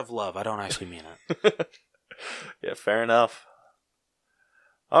 But it's out of love. I don't actually mean it. Yeah, fair enough.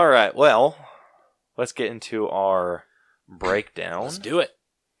 All right, well, let's get into our breakdown. Let's do it.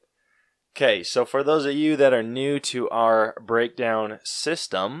 Okay, so for those of you that are new to our breakdown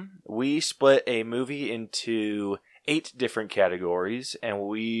system, we split a movie into 8 different categories, and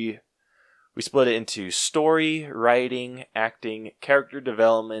we split it into story, writing, acting, character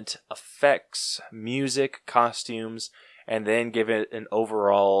development, effects, music, costumes, and then give it an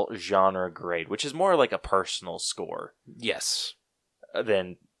overall genre grade, which is more like a personal score. Yes.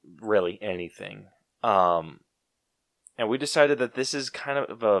 Than really anything. And we decided that this is kind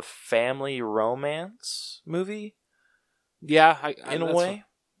of a family romance movie. Yeah, in a way.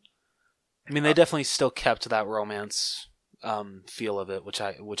 I mean, they definitely still kept that romance feel of it, which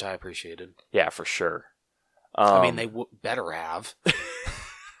I appreciated. Yeah, for sure. I mean, they better have.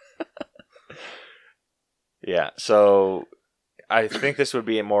 Yeah, so I think this would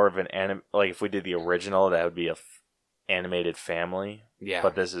be more of an anime. Like if we did the original, that would be a animated family. Yeah.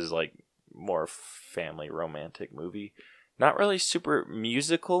 But this is like more family romantic movie. Not really super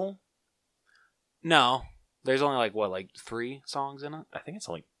musical. No. There's only like 3 songs in it? I think it's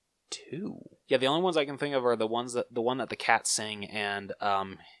only 2. Yeah, the only ones I can think of are the one that the cats sing and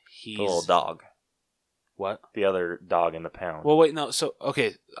he's The little dog. What? The other dog in the pound. Well, wait, no. So,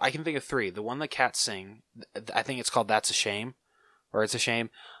 okay, I can think of 3. The one the cats sing, I think it's called "That's a Shame," or "It's a Shame."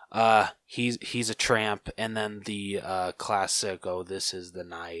 He's a tramp, and then the classic "Oh, This Is the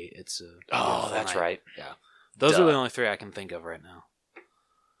Night." It's a Oh, that's night. right. Yeah, those are the only 3 I can think of right now.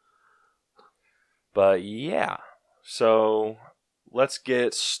 But yeah, so let's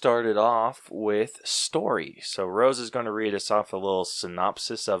get started off with story. So Rose is going to read us off a little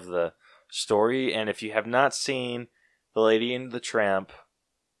synopsis of the story, and if you have not seen The Lady and the Tramp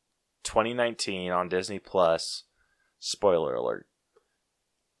 2019 on Disney Plus, spoiler alert.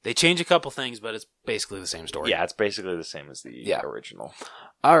 They change a couple things, but it's basically the same story. Yeah, it's basically the same as the original.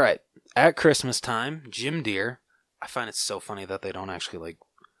 All right. At Christmas time, Jim Deere. I find it so funny that they don't actually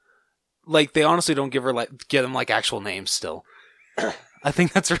like they honestly don't give them like actual names still. I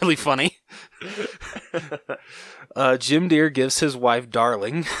think that's really funny. Jim Deere gives his wife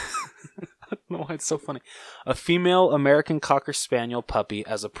Darling. I don't know why it's so funny. A female American Cocker Spaniel puppy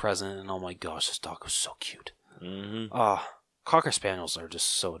as a present, and oh my gosh, this dog was so cute. Mm-hmm. Cocker Spaniels are just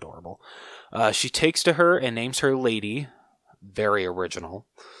so adorable. She takes to her and names her Lady. Very original.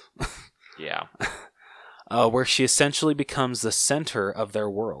 Yeah. Where she essentially becomes the center of their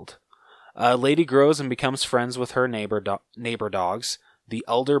world. Lady grows and becomes friends with her neighbor dogs, the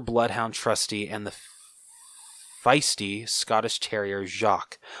elder bloodhound Trusty and the feisty Scottish Terrier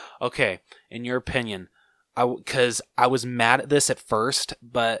Jacques. Okay, in your opinion, because I was mad at this at first,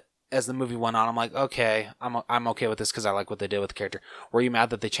 but as the movie went on, I'm like, okay, I'm okay with this because I like what they did with the character. Were you mad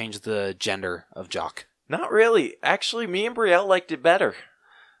that they changed the gender of Jacques? Not really. Actually, me and Brielle liked it better.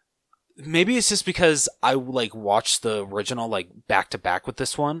 Maybe it's just because I watched the original back to back with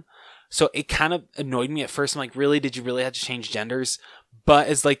this one. So it kind of annoyed me at first. I'm like, really? Did you really have to change genders? But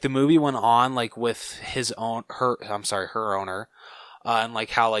as the movie went on, with her owner, and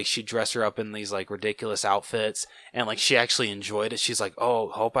how she'd dress her up in these ridiculous outfits, and she actually enjoyed it. She's like, oh,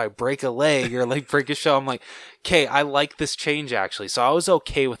 hope I break a leg or break a show. I'm like, okay, I like this change actually. So I was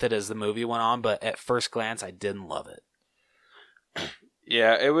okay with it as the movie went on, but at first glance, I didn't love it.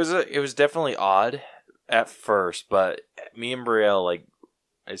 Yeah, it was definitely odd at first, but me and Brielle, like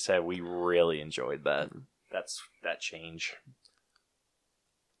I said, we really enjoyed that change.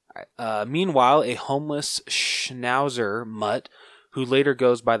 Meanwhile, a homeless schnauzer mutt, who later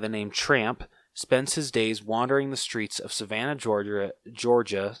goes by the name Tramp, spends his days wandering the streets of Savannah, Georgia,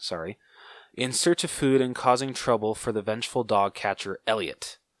 in search of food and causing trouble for the vengeful dog catcher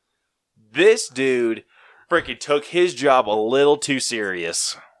Elliot. This dude freaking took his job a little too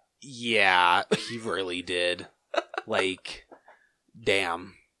serious. Yeah, he really did.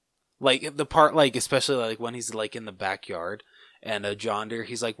 Damn. The part, especially when he's in the backyard and John Deere,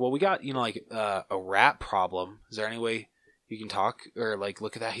 he's like, well, we got, a rat problem. Is there any way you can talk or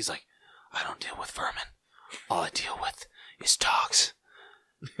look at that? He's like, I don't deal with vermin. All I deal with is dogs.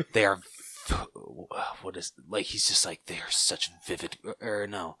 They are, he's just they are such vivid, or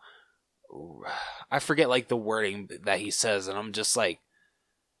no. I forget the wording that he says, and I'm just like,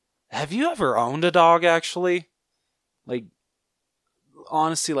 have you ever owned a dog actually?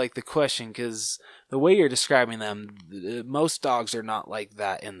 Honestly, the question, because the way you're describing them, most dogs are not like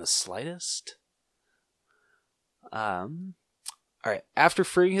that in the slightest. Alright, after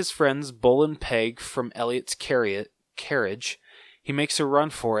freeing his friends Bull and Peg from Elliot's carriage, he makes a run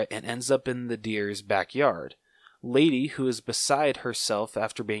for it and ends up in the deer's backyard. Lady, who is beside herself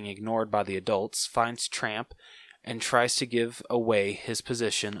after being ignored by the adults, finds Tramp and tries to give away his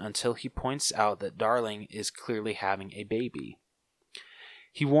position until he points out that Darling is clearly having a baby.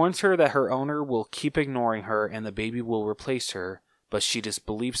 He warns her that her owner will keep ignoring her and the baby will replace her, but she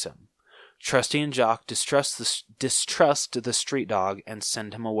disbelieves him. Trusty and Jock distrust the street dog and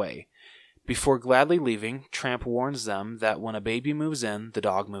send him away. Before gladly leaving, Tramp warns them that when a baby moves in, the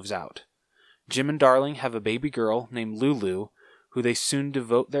dog moves out. Jim and Darling have a baby girl named Lulu, who they soon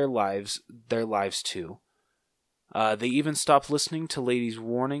devote their lives to. They even stop listening to Lady's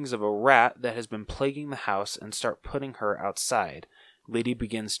warnings of a rat that has been plaguing the house and start putting her outside. Lady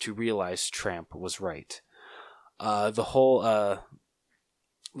begins to realize Tramp was right. The whole,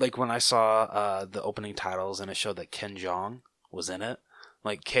 when I saw the opening titles and it showed that Ken Jeong was in it,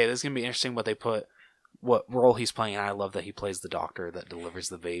 okay, this is going to be interesting what role he's playing, and I love that he plays the doctor that delivers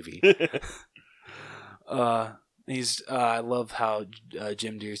the baby. And I love how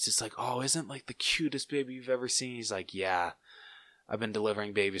Jim Deere's just like, oh, isn't like the cutest baby you've ever seen? He's like, yeah, I've been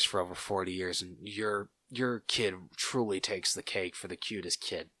delivering babies for over 40 years, and your kid truly takes the cake for the cutest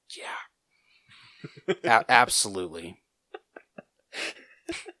kid. Yeah, absolutely.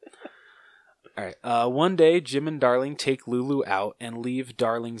 All right. One day, Jim and Darling take Lulu out and leave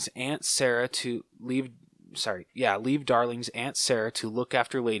Darling's Aunt Sarah to leave Darling's Aunt Sarah to look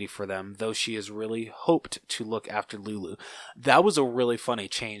after Lady for them, though she has really hoped to look after Lulu. That was a really funny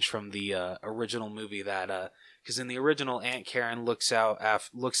change from the original movie. That because in the original, Aunt Karen looks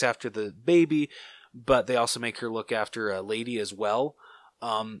after the baby, but they also make her look after Lady as well.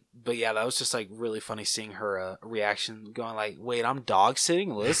 But yeah, that was just like really funny seeing her reaction, going like, "Wait, I'm dog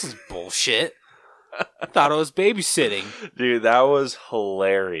sitting? Well, this is bullshit. I thought I was babysitting." Dude, that was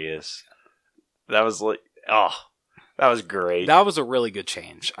hilarious. That was like, oh, that was great. That was a really good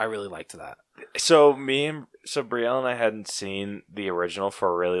change. I really liked that. So Brielle and I hadn't seen the original for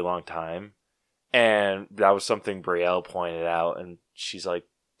a really long time, and that was something Brielle pointed out, and she's like,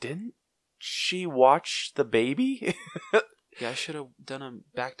 "Didn't she watch the baby?" Yeah, I should have done a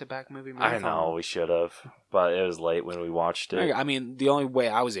back-to-back movie I marathon. know, we should have, but it was late when we watched it. I mean, the only way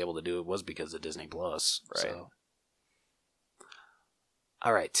I was able to do it was because of Disney Plus. Right. So.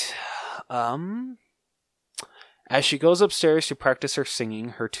 All right. As she goes upstairs to practice her singing,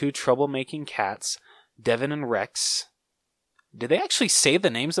 her two troublemaking cats, Devin and Rex. Did they actually say the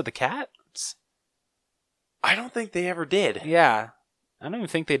names of the cats? I don't think they ever did. Yeah. I don't even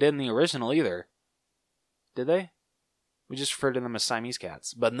think they did in the original either. Did they? We just referred to them as Siamese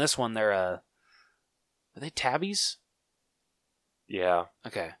cats. But in this one, they're, are they tabbies? Yeah.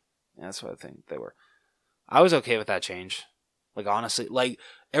 Okay. Yeah, that's what I think they were. I was okay with that change. Like, honestly, like,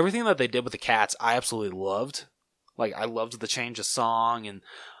 everything that they did with the cats, I absolutely loved. Like, I loved the change of song, and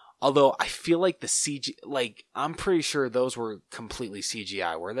although I feel like the CG, like, I'm pretty sure those were completely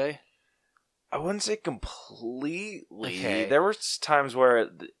CGI, were they? I wouldn't say completely. Okay. There were times where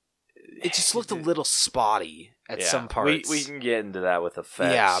it just looked a little spotty at some parts. We can get into that with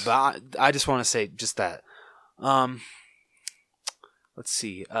effects. Yeah, but I just want to say just that. Let's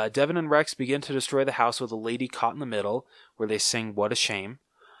see. Devin and Rex begin to destroy the house with a lady caught in the middle, where they sing "What a Shame."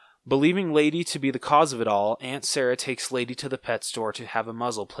 Believing Lady to be the cause of it all, Aunt Sarah takes Lady to the pet store to have a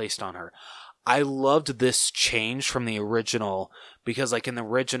muzzle placed on her. I loved this change from the original, because like in the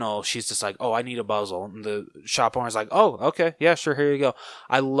original, she's just like, "Oh, I need a muzzle." And the shop owner's like, "Oh, okay, yeah, sure, here you go."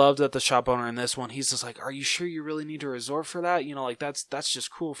 I loved that the shop owner in this one, he's just like, "Are you sure you really need to resort for that? You know, like that's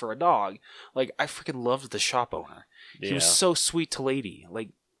just cool for a dog." Like, I freaking loved the shop owner. Yeah. He was so sweet to Lady. Like,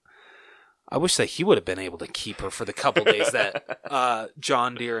 I wish that he would have been able to keep her for the couple days that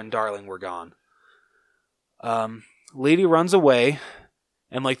John Deere and Darling were gone. Lady runs away,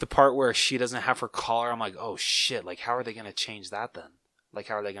 and like the part where she doesn't have her collar, I'm like, oh shit, like how are they going to change that then? Like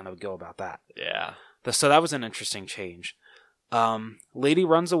how are they going to go about that? Yeah. So that was an interesting change. Lady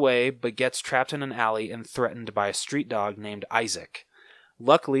runs away, but gets trapped in an alley and threatened by a street dog named Isaac.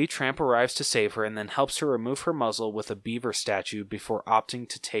 Luckily, Tramp arrives to save her and then helps her remove her muzzle with a beaver statue before opting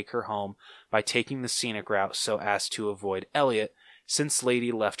to take her home by taking the scenic route so as to avoid Elliot, since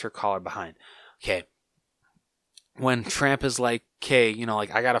Lady left her collar behind. Okay. When Tramp is like, okay, you know,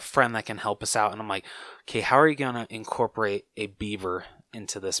 like, I got a friend that can help us out, and I'm like, okay, how are you going to incorporate a beaver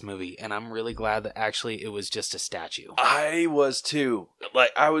into this movie? And I'm really glad that actually it was just a statue. I was too.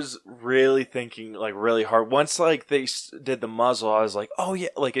 Like, I was really thinking, like, really hard. Once, like, they did the muzzle, I was like, oh, yeah.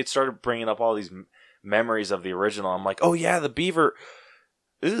 Like, it started bringing up all these memories of the original. I'm like, oh, yeah, the beaver.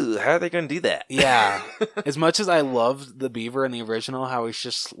 Ooh, how are they going to do that? Yeah. As much as I loved the beaver in the original, how he's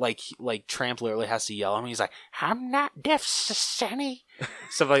just, like Tramp literally has to yell at him. He's like, "I'm not deaf, Sonny."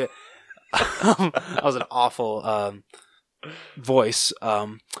 Stuff like that. That was an awful voice.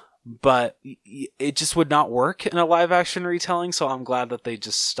 But it just would not work in a live-action retelling, so I'm glad that they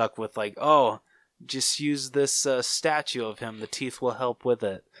just stuck with, like, oh, just use this statue of him. The teeth will help with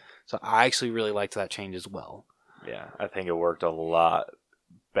it. So I actually really liked that change as well. Yeah, I think it worked a lot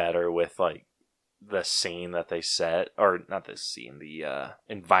better with, like, the scene that they set, or not the scene, the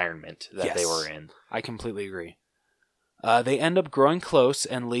environment that they were in. I completely agree. They end up growing close,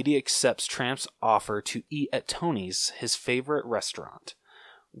 and Lady accepts Tramp's offer to eat at Tony's, his favorite restaurant,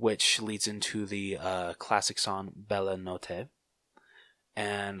 which leads into the classic song Bella Notte.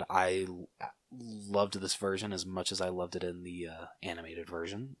 And I loved this version as much as I loved it in the animated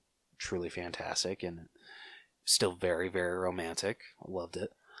version. Truly fantastic, and still very, very romantic. Loved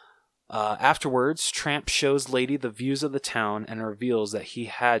it. Afterwards, Tramp shows Lady the views of the town and reveals that he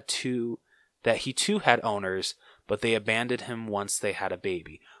too had owners, but they abandoned him once they had a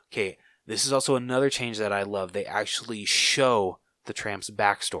baby. Okay, This is also another change that I love. They actually show the Tramp's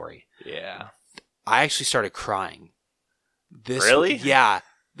backstory. Yeah. I actually started crying. Really? Yeah.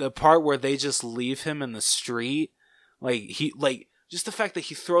 The part where they just leave him in the street, just the fact that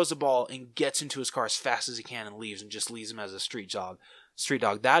he throws a ball and gets into his car as fast as he can and leaves and just leaves him as a street dog.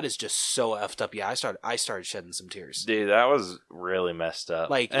 That is just so effed up. Yeah, I started shedding some tears. Dude, that was really messed up.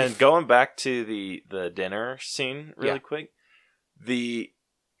 Going back to the dinner scene really quick, the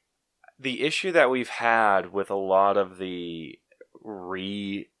issue that we've had with a lot of the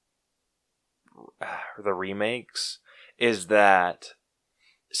remakes is that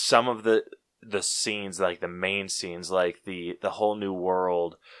some of the scenes, like the main scenes, like the whole new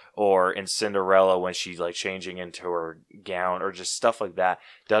world, or in Cinderella when she's like changing into her gown, or just stuff like that,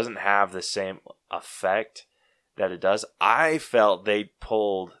 doesn't have the same effect that it does. I felt they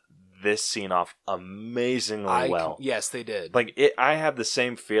pulled this scene off amazingly well. Yes, they did. I have the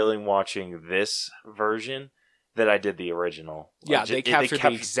same feeling watching this version that I did the original. Yeah, they captured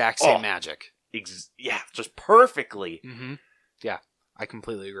the exact same magic. Just perfectly. Mm-hmm. Yeah, I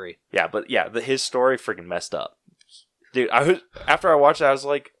completely agree. Yeah, but his story freaking messed up. Dude, after I watched it, I was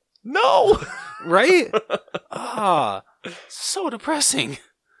like, no! Right? So depressing.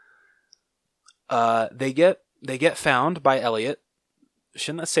 They get found by Elliot.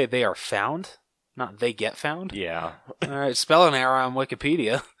 Shouldn't that say they are found? Not they get found? Yeah. Alright, spelling error on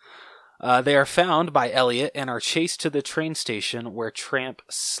Wikipedia. They are found by Elliot and are chased to the train station where Tramp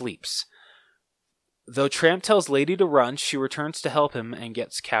sleeps. Though Tramp tells Lady to run, she returns to help him and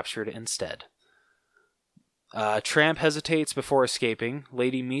gets captured instead. Tramp hesitates before escaping.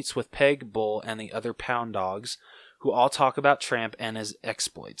 Lady meets with Peg, Bull, and the other Pound Dogs, who all talk about Tramp and his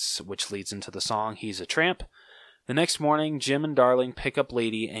exploits, which leads into the song He's a Tramp. The next morning, Jim and Darling pick up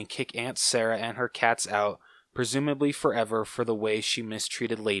Lady and kick Aunt Sarah and her cats out, presumably forever for the way she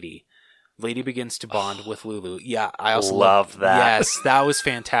mistreated Lady. Lady begins to bond with Lulu. Yeah, I also love that. Yes, that was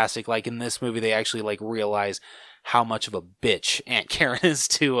fantastic. Like in this movie, they actually realize how much of a bitch Aunt Karen is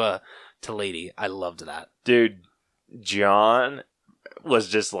to Lady. I loved that. Dude, John was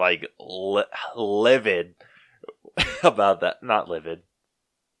just livid about that. Not livid.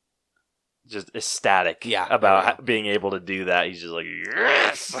 Just ecstatic about being able to do that. He's just like,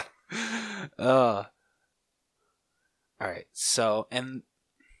 yes! All right, so, and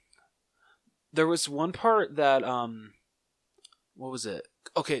there was one part that, what was it?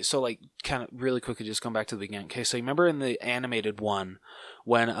 Okay, so kind of really quickly, just going back to the beginning. Okay, so you remember in the animated one,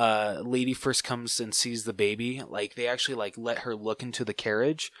 when Lady first comes and sees the baby, they actually let her look into the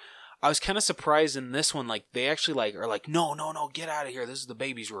carriage. I was kind of surprised in this one, they actually are no, get out of here. This is the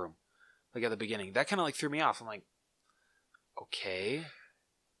baby's room. At the beginning. That kind of threw me off. I'm like, okay.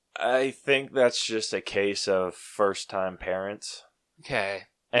 I think that's just a case of first-time parents. Okay.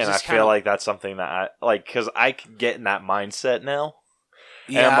 And I feel like that's something that because I can get in that mindset now.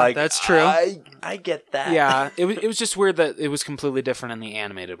 Yeah, that's true. I get that. Yeah, it was just weird that it was completely different in the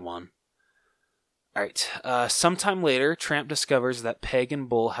animated one. All right. Sometime later, Tramp discovers that Peg and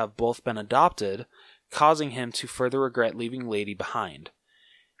Bull have both been adopted, causing him to further regret leaving Lady behind.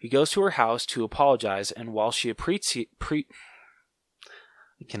 He goes to her house to apologize, and while she I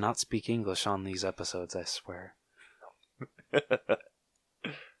cannot speak English on these episodes, I swear.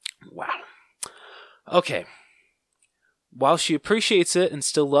 Wow. Okay. While she appreciates it and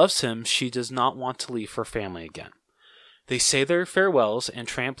still loves him, she does not want to leave her family again. They say their farewells, and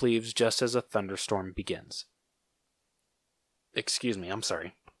Tramp leaves just as a thunderstorm begins. Excuse me, I'm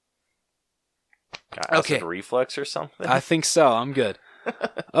sorry. Acid reflux or something? I think so, I'm good.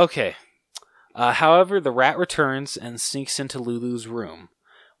 Okay. However, the rat returns and sneaks into Lulu's room.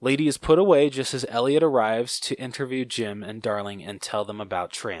 Lady is put away just as Elliot arrives to interview Jim and Darling and tell them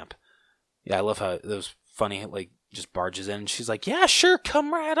about Tramp. Yeah, I love how it was funny, just barges in and she's like, yeah, sure,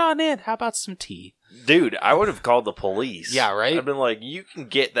 come right on in. How about some tea? Dude, I would have called the police. Yeah, right? I've been like, you can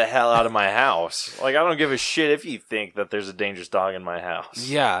get the hell out of my house. I don't give a shit if you think that there's a dangerous dog in my house.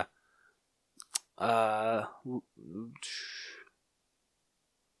 Yeah.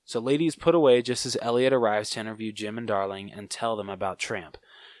 So Lady is put away just as Elliot arrives to interview Jim and Darling and tell them about Tramp.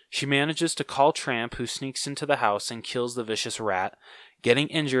 She manages to call Tramp, who sneaks into the house and kills the vicious rat, getting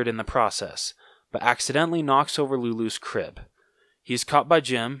injured in the process, but accidentally knocks over Lulu's crib. He is caught by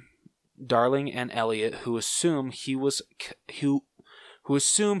Jim, Darling, and Elliot, who assume he was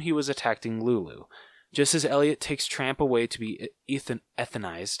attacking Lulu. Just as Elliot takes Tramp away to be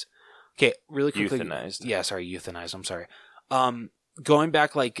euthanized. Okay, really quickly. Euthanized. Yeah, sorry, euthanized. I'm sorry. Going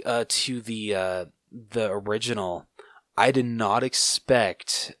back to the original, I did not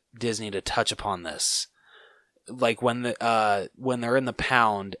expect Disney to touch upon this. like when they're in the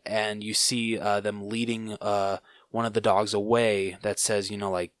pound and you see them leading one of the dogs away that says,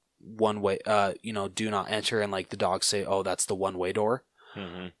 like one way, do not enter, and like the dogs say, oh, that's the one way door.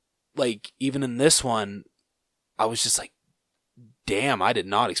 Mm-hmm. Like even in this one, I was just like, damn, I did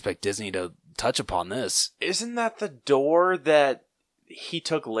not expect Disney to touch upon this. Isn't that the door that he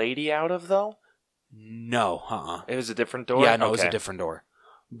took Lady out of, though? No, It was a different door? Yeah, no, it was a different door.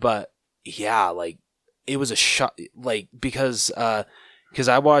 But yeah, like it was a shock, like because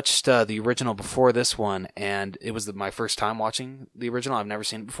I watched the original before this one, and it was my first time watching the original. I've never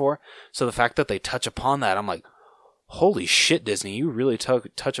seen it before, so the fact that they touch upon that, I'm like, holy shit, Disney, you really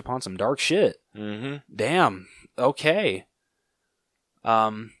touch upon some dark shit. Mm-hmm. Damn. Okay.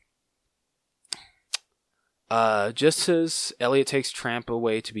 Just as Elliot takes Tramp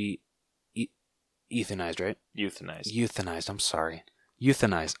away to be euthanized, right? Euthanized. I'm sorry.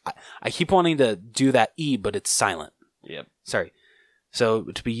 Euthanized. I keep wanting to do that E, but it's silent. Yep. Sorry. So,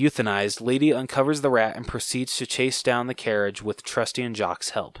 to be euthanized, Lady uncovers the rat and proceeds to chase down the carriage with Trusty and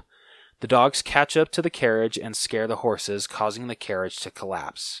Jock's help. The dogs catch up to the carriage and scare the horses, causing the carriage to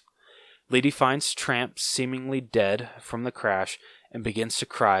collapse. Lady finds Tramp seemingly dead from the crash and begins to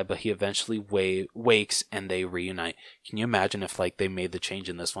cry, but he eventually wakes and they reunite. Can you imagine if they made the change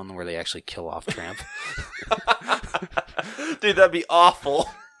in this one where they actually kill off Tramp? Dude, that'd be awful.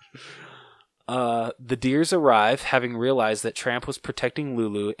 The deers arrive, having realized that Tramp was protecting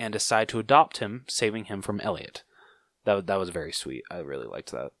Lulu, and decide to adopt him, saving him from Elliot. That was very sweet. I really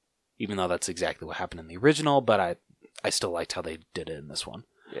liked that. Even though that's exactly what happened in the original, but I still liked how they did it in this one.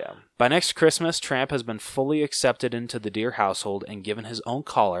 Yeah. By next Christmas, Tramp has been fully accepted into the deer household and given his own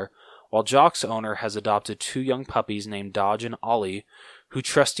collar, while Jock's owner has adopted 2 young puppies named Dodge and Ollie, who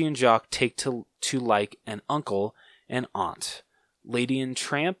Trusty and Jock take to like an uncle and aunt. Lady and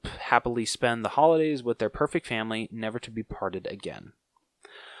Tramp happily spend the holidays with their perfect family, never to be parted again.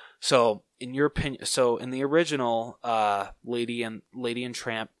 So, in your opinion, in the original, Lady and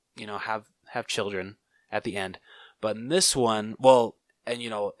Tramp, have children at the end, but in this one, well, and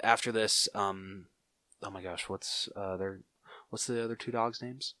after this, oh my gosh, what's the other 2 dogs'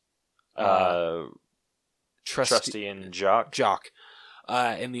 names? Trusty and Jock.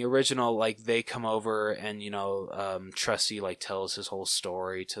 In the original, they come over and, Trusty, tells his whole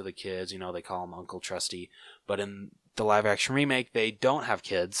story to the kids. They call him Uncle Trusty. But in the live-action remake, they don't have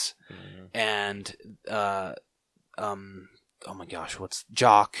kids. Mm-hmm. And, oh my gosh, what's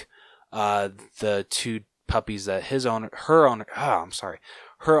Jock? The 2 puppies that her owner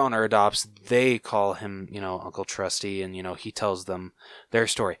adopts, they call him, Uncle Trusty, and, he tells them their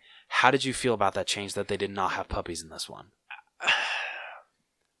story. How did you feel about that change that they did not have puppies in this one?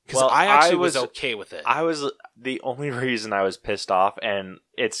 Because I actually was okay with it. The only reason I was pissed off, and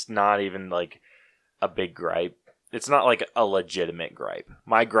it's not even a big gripe. It's not a legitimate gripe.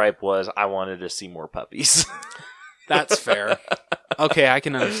 My gripe was I wanted to see more puppies. That's fair. Okay, I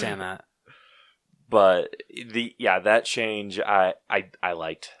can understand that. But that change I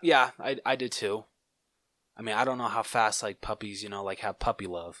liked. Yeah, I did too. I mean, I don't know how fast puppies, have puppy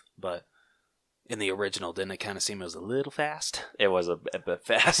love, but in the original, didn't it kind of seem it was a little fast? It was a bit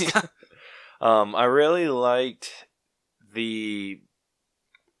fast. Yeah. I really liked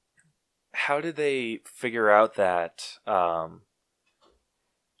how did they figure out that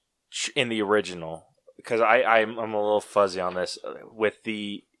in the original? Because I'm a little fuzzy on this.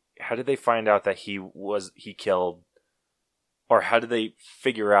 How did they find out that he killed, or how did they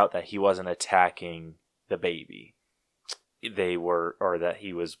figure out that he wasn't attacking the baby? Or that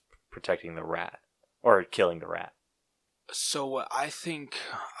he was protecting the rat, or killing the rat. So I think,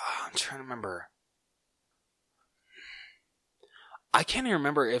 I'm trying to remember. I can't even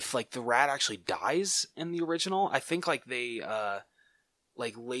remember if the rat actually dies in the original. I think they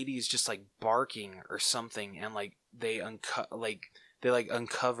Lady's just barking or something, and they uncover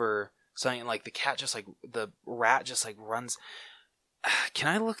something, and the cat just the rat just runs. Can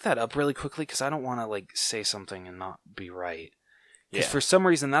I look that up really quickly? Because I don't want to say something and not be right. Because for some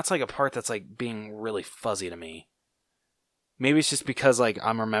reason that's a part that's being really fuzzy to me. Maybe it's just because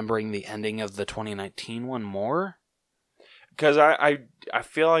I'm remembering the ending of the 2019 one more. Because I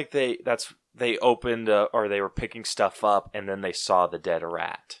feel like they opened or they were picking stuff up and then they saw the dead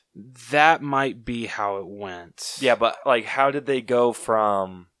rat. That might be how it went. Yeah, but how did they go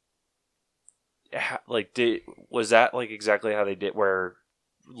from? Was that exactly how they did? Where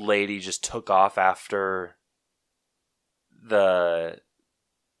Lady just took off after the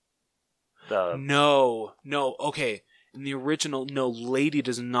No. Okay, in the original, no, Lady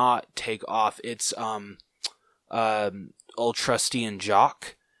does not take off. It's Old Trusty and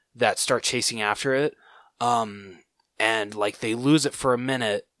Jock that start chasing after it. And like they lose it for a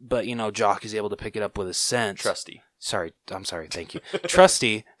minute, but Jock is able to pick it up with his scent. Trusty. I'm sorry, thank you.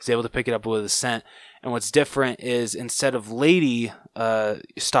 Trusty is able to pick it up with his scent. And what's different is instead of Lady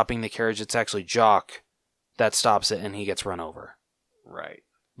stopping the carriage, it's actually Jock that stops it and he gets run over. Right.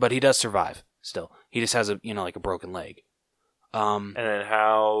 But he does survive still. He just has a like a broken leg. And then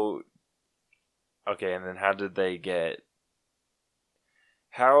how did they get...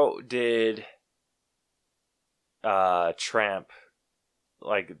 How did Tramp,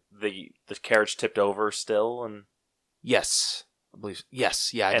 like, the carriage tipped over still? And yes. I believe...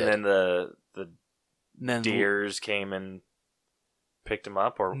 Yes, yeah, I did. And then the deers came and picked him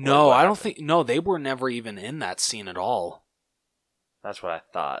up? Or no, I don't think... No, they were never even in that scene at all. That's what I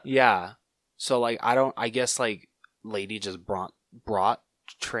thought. Yeah. So, like, I guess, like, Lady just brought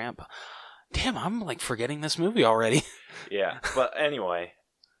Tramp. Damn, I'm, like, forgetting this movie already. Yeah. But anyway,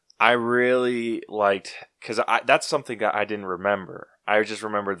 I really liked... Because that's something that I didn't remember. I just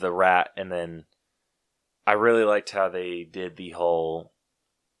remembered the rat, and then I really liked how they did the whole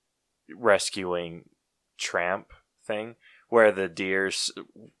rescuing Tramp thing, where the deers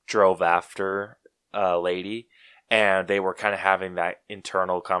drove after Lady, and they were kind of having that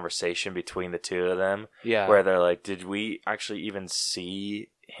internal conversation between the two of them. Yeah. Where they're like, did we actually even see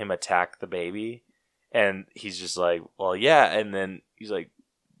him attack the baby? And he's just like, well, yeah. And then he's like,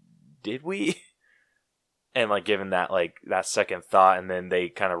 did we? And like given that like that second thought, and then they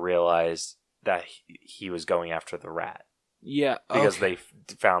kind of realized that he was going after the rat. Yeah. Because they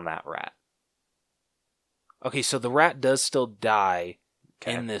found that rat. Okay, so the rat does still die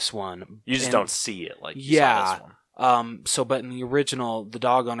in this one. You just don't see it like you saw this one. But in the original, the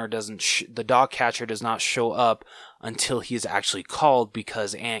dog owner the dog catcher does not show up until he is actually called,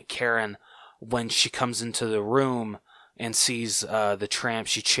 because Aunt Karen, when she comes into the room and sees the Tramp,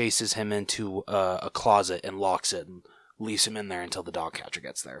 she chases him into a closet and locks it and leaves him in there until the dog catcher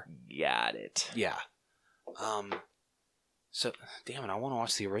gets there. Got it. Yeah. So, damn it, I want to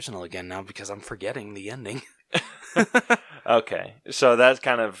watch the original again now because I'm forgetting the ending. Okay, so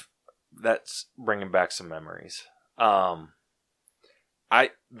that's bringing back some memories. I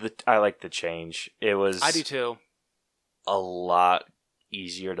like the change. It was... I do too. A lot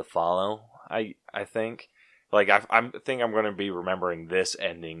easier to follow, I think. Like, I think I'm going to be remembering this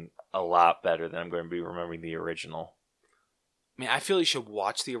ending a lot better than I'm going to be remembering the original. I mean, I feel you should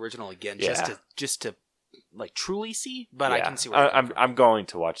watch the original again just to like truly see, but yeah. I can see where I'm going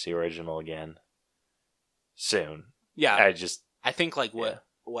to watch the original again soon. Yeah. I think like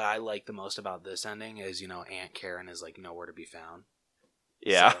what I like the most about this ending is, Aunt Karen is like nowhere to be found.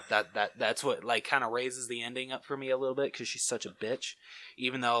 Yeah. So that's what like kind of raises the ending up for me a little bit, because she's such a bitch.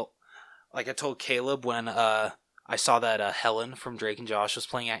 Even though, like I told Caleb when I saw that Helen from Drake and Josh was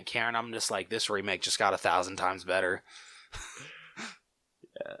playing Aunt Karen, I'm just like, this remake just got 1,000 times better.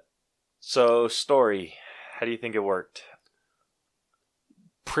 Yeah. So, story. How do you think it worked?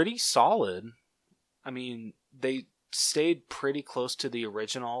 Pretty solid. I mean, they stayed pretty close to the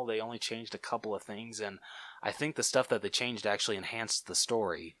original. They only changed a couple of things, and I think the stuff that they changed actually enhanced the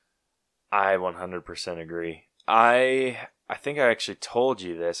story. I 100% agree. I think I actually told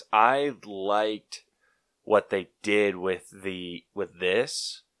you this. I liked what they did with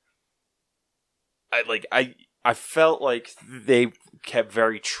this. I felt like they kept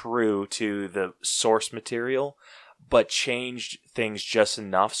very true to the source material, but changed things just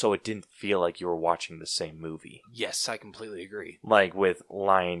enough so it didn't feel like you were watching the same movie. Yes, I completely agree. Like with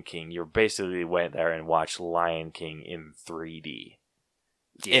Lion King, you basically went there and watched Lion King in 3D.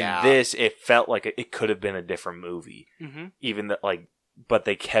 Yeah. In this, it felt like it could have been a different movie. Mm-hmm. Even that, but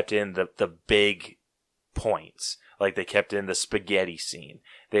they kept in the big points. Like they kept in the spaghetti scene.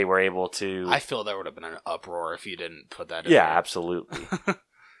 They were able to. I feel there would have been an uproar if you didn't put that in. Yeah, there. Absolutely.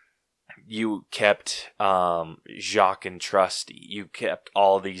 You kept Jacques and Trusty. You kept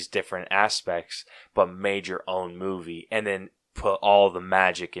all these different aspects, but made your own movie, and then put all the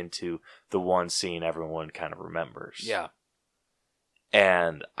magic into the one scene everyone kind of remembers. Yeah.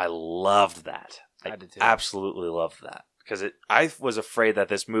 And I loved that. I did too. Absolutely loved that. Because I was afraid that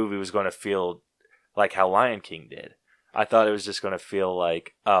this movie was going to feel like how Lion King did. I thought it was just going to feel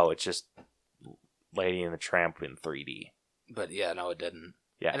like, oh, it's just Lady and the Tramp in 3D. But yeah, no, it didn't.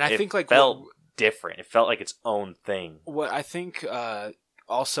 Yeah, and I think like felt different. It felt like its own thing. What I think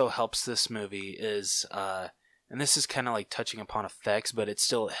also helps this movie is, and this is kind of like touching upon effects, but it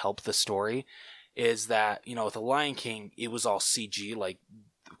still helped the story, is that, with The Lion King, it was all CG. Like,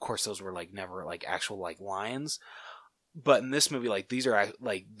 of course, those were like never like actual like lions. But in this movie, like these are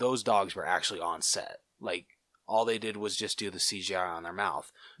like those dogs were actually on set. Like all they did was just do the CGI on their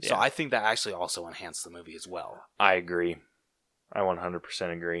mouth. So I think that actually also enhanced the movie as well. I agree. I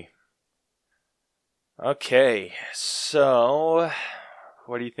 100% agree. Okay, so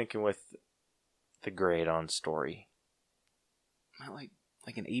what are you thinking with the grade on story? Like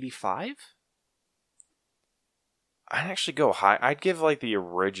an 85? I'd actually go high. I'd give like the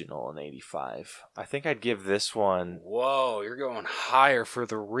original an 85. I think I'd give this one. Whoa, you're going higher for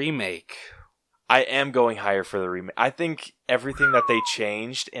the remake. I am going higher for the remake. I think everything that they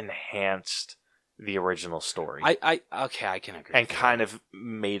changed enhanced the original story. Okay, I can agree. And kind of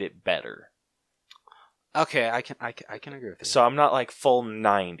made it better. Okay, I can agree with you. So I'm not like full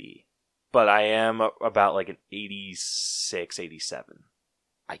 90, but I am about like an 86, 87.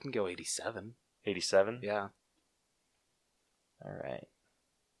 I can go 87. 87? Yeah.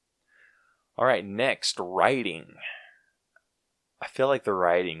 All right, next, writing. I feel like the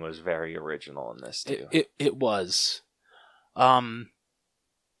writing was very original in this too. It was. I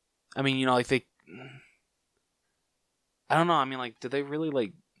mean, you know, like I don't know. I mean, like, did they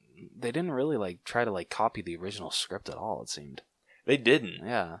really they didn't really try to copy the original script at all, it seemed. They didn't.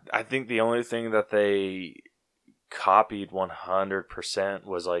 Yeah. I think the only thing that they copied 100%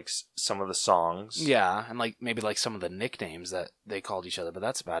 was some of the songs. Yeah, and maybe some of the nicknames that they called each other, but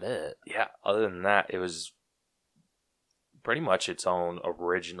that's about it. Yeah, other than that, it was pretty much its own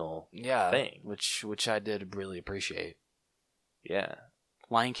original thing. Which I did really appreciate. Yeah.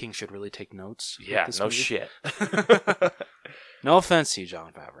 Lion King should really take notes. Yeah, no movie. shit. No offense to you,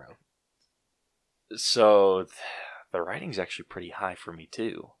 Jon Favreau. So, the writing's actually pretty high for me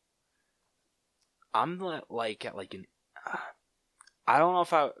too. I'm at an. I don't know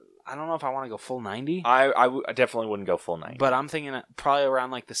if I want to go full 90. I definitely wouldn't go full 90. But I'm thinking probably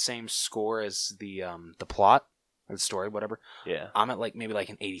around the same score as the plot or the story, whatever. Yeah. I'm at maybe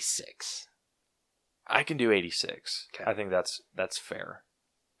an 86. I can do 86. Okay. I think that's fair.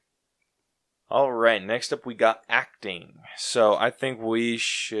 All right, next up we got acting. So I think we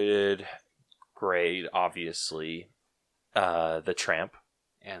should grade, obviously, the Tramp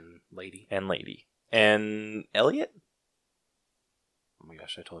And Lady. And Elliot? Oh my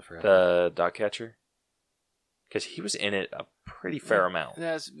gosh, I totally forgot. The dog catcher? Because he was in it a pretty fair amount.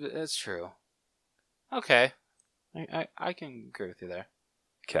 That's true. Okay. I can agree with you there.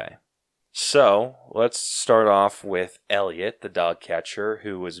 Okay. So, let's start off with Elliot, the dog catcher,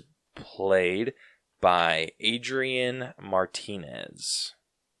 who was played by Adrian Martinez.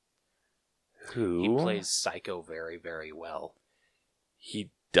 Who... He plays Psycho very, very well.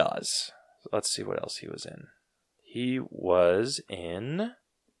 He does. Let's see what else he was in. He was in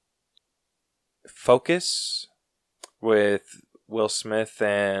Focus with Will Smith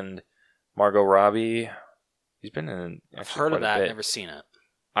and Margot Robbie. He's been in. I've heard of that, never seen it.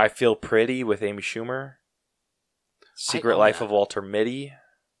 I Feel Pretty with Amy Schumer. Secret Life of Walter Mitty.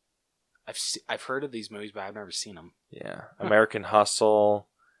 I've heard of these movies, but I've never seen them. Yeah. American Hustle.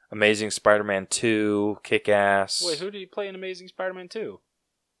 Amazing Spider-Man 2. Kick-Ass. Wait, who did he play in Amazing Spider-Man 2?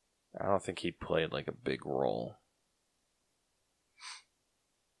 I don't think he played a big role.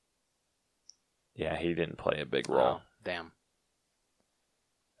 Yeah, he didn't play a big role. Oh, damn.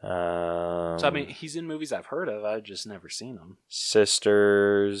 So, I mean, he's in movies I've heard of. I've just never seen them.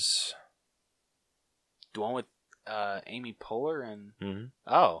 Sisters. The one with Amy Poehler and... Mm-hmm.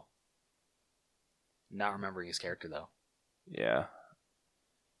 Oh. Not remembering his character, though. Yeah.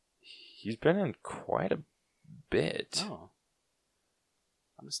 He's been in quite a bit. Oh.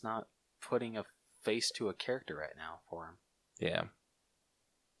 I'm just not putting a face to a character right now for him. Yeah.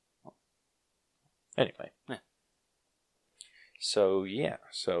 Anyway. Yeah.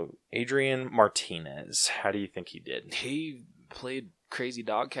 So Adrian Martinez, how do you think he did? He played crazy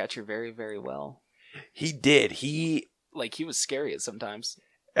dog catcher very, very well. He did. He was scary at sometimes.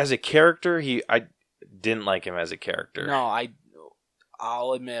 As a character, I didn't like him as a character. No,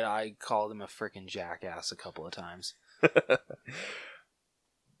 I'll admit I called him a freaking jackass a couple of times.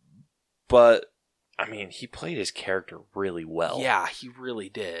 But I mean, he played his character really well. Yeah, he really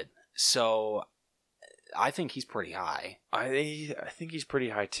did. So I think he's pretty high. I think he's pretty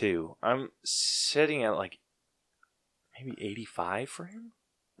high too. I'm sitting at maybe 85 for him.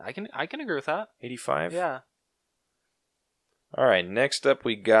 I can agree with that. 85? Yeah. All right, next up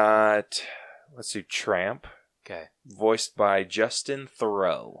we got, let's do Tramp. Okay. Voiced by Justin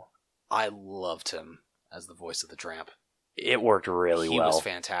Theroux. I loved him as the voice of the Tramp. It worked really well. He was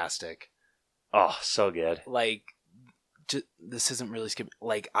fantastic. Oh, so good. This isn't really skipping.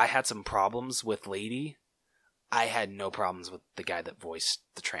 I had some problems with Lady. I had no problems with the guy that voiced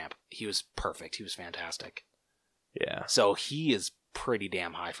the Tramp. He was perfect. He was fantastic. Yeah. So he is pretty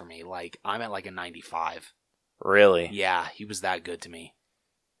damn high for me. I'm at a 95. Really? Yeah, he was that good to me.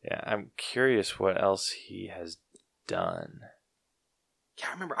 Yeah, I'm curious what else he has done. Yeah,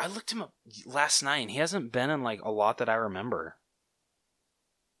 I remember. I looked him up last night, and he hasn't been in like a lot that I remember.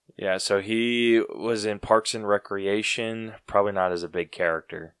 Yeah, so he was in Parks and Recreation, probably not as a big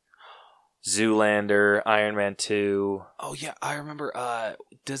character. Zoolander, Iron Man 2. Oh yeah, I remember.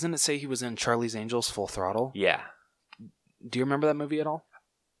 Doesn't it say he was in Charlie's Angels Full Throttle? Yeah, Do you remember that movie at all?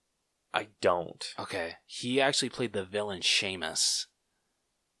 I don't. Okay, he actually played the villain Seamus.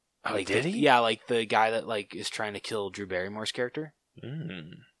 Oh, Like did he? Yeah, like the guy that like is trying to kill Drew Barrymore's character.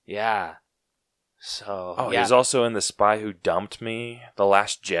 Yeah. So. Oh, yeah. he was also in The Spy Who Dumped Me, The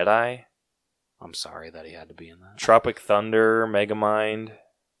Last Jedi, I'm sorry that he had to be in that. Tropic Thunder, Megamind,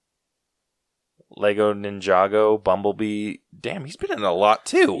 Lego Ninjago, Bumblebee. Damn, he's been in a lot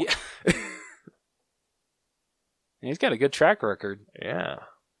too. Yeah. He's got a good track record. Yeah.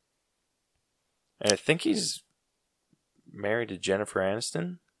 And I think he's married to Jennifer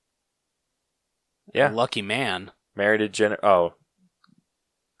Aniston. Yeah. Lucky man. Married to Jennifer. Oh,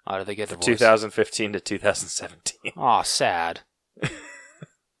 How did they get divorced? 2015 to 2017. Aw, sad.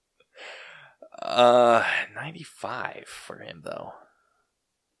 95 for him though.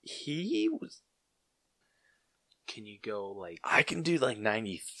 He was. Can you go like... I can do like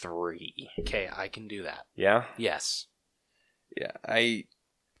 93. Okay, I can do that. Yeah? Yes. Yeah, I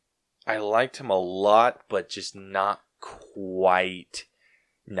liked him a lot, but just not quite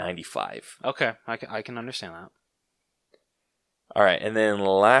 95. Okay, I can understand that. All right, and then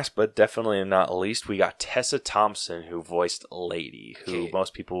last but definitely not least, we got Tessa Thompson, who voiced Lady, who Okay.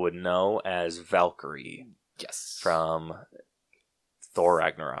 most people would know as Valkyrie Yes. from Thor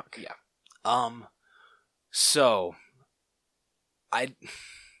Ragnarok. Yeah. So,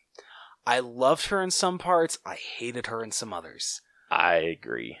 I loved her in some parts. I hated her in some others. I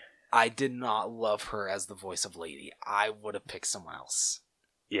agree. I did not love her as the voice of Lady. I would have picked someone else.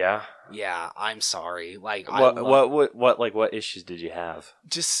 Yeah. Yeah, I'm sorry. Like, What issues did you have?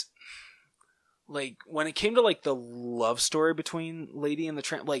 just like when it came to like the love story between Lady and the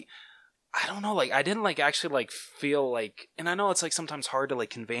Tramp, like I don't know, like I didn't like actually like feel like, and I know it's like sometimes hard to like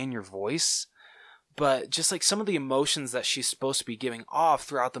convey in your voice, but just like some of the emotions that she's supposed to be giving off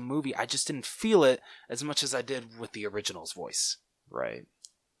throughout the movie, I just didn't feel it as much as I did with the original's voice. Right.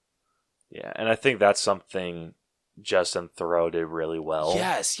 Yeah, and I think that's something Justin Theroux did really well.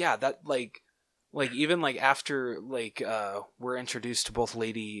 Yes, yeah, that like even like after like we're introduced to both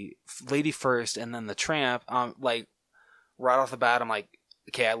Lady first and then the Tramp, like right off the bat I'm like,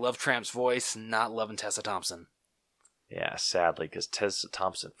 okay, I love Tramp's voice, not loving Tessa Thompson. Yeah, sadly, because Tessa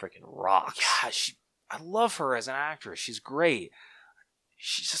Thompson freaking rocks. Yeah, I love her as an actress. She's great.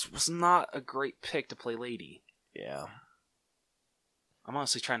 She just was not a great pick to play Lady. Yeah. I'm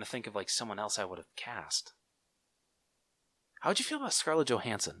honestly trying to think of like someone else I would have cast. How'd you feel about Scarlett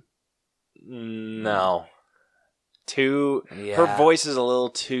Johansson? No. Her Yeah. voice is a little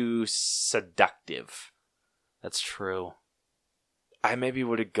too seductive. That's true. I maybe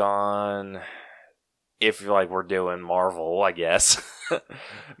would have gone, if like we're doing Marvel, I guess,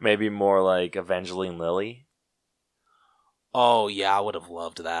 maybe more like Evangeline Lilly. Oh yeah, I would have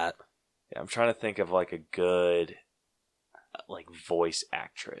loved that. Yeah, I'm trying to think of like a good like voice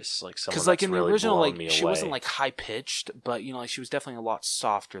actress, like someone Because like that's in the really original, blown like me she away. wasn't like high pitched, but you know, like she was definitely a lot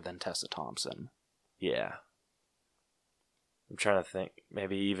softer than Tessa Thompson. Yeah. I'm trying to think.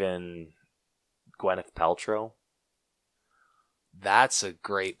 Maybe even Gwyneth Paltrow. That's a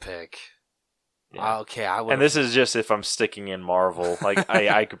great pick. Yeah. Okay, I would. And this is just if I'm sticking in Marvel. Like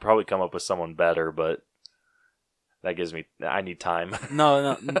I could probably come up with someone better, but that gives me. I need time.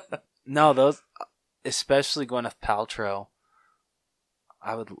 no, those, especially Gwyneth Paltrow.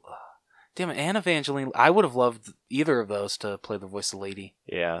 I would. Damn it, and Evangeline. I would have loved either of those to play the voice of Lady.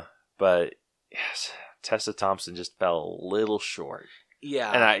 Yeah, but yes, Tessa Thompson just fell a little short.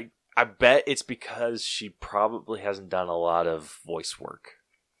 Yeah, And I bet it's because she probably hasn't done a lot of voice work.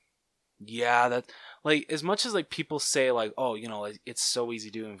 yeah, that like as much as like people say like, oh, you know, it's so easy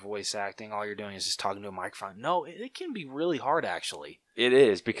doing voice acting. All you're doing is just talking to a microphone. No, it can be really hard actually. It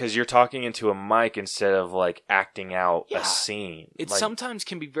is, because you're talking into a mic instead of like acting out Yeah. a scene. It like, sometimes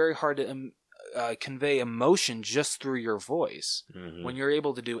can be very hard to convey emotion just through your voice. Mhm. When you're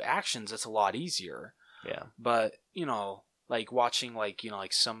able to do actions, it's a lot easier. Yeah. But, you know, like watching like, you know,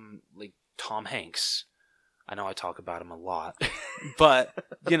 like some like Tom Hanks. I know I talk about him a lot. But,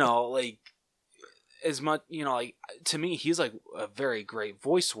 you know, like as much, you know, like to me he's like a very great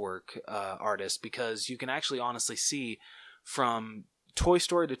voice work artist, because you can actually honestly see from Toy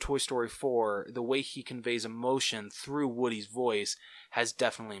Story to Toy Story 4, the way he conveys emotion through Woody's voice has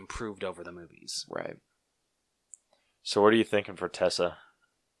definitely improved over the movies. Right. So what are you thinking for Tessa?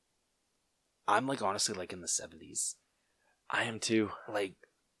 I'm like honestly like in the 70s. I am too. Like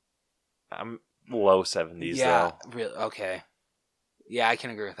I'm low 70s yeah, though. really okay. Yeah, I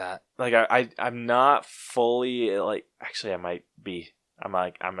can agree with that. Like I'm not fully like. Actually, I might be. I'm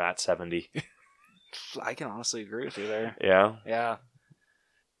at 70. I can honestly agree with you there. Yeah. Yeah.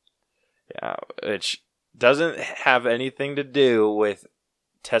 Yeah, which doesn't have anything to do with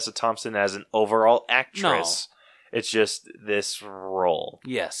Tessa Thompson as an overall actress. No. It's just this role.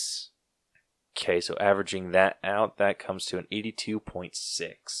 Yes. Okay, so averaging that out, that comes to an 82.6.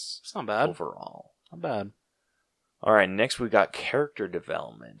 It's not bad. Overall. Not bad. All right, next we got character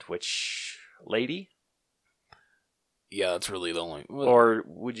development, which, Lady? Yeah, that's really the only... Or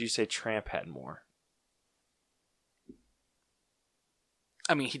would you say Tramp had more?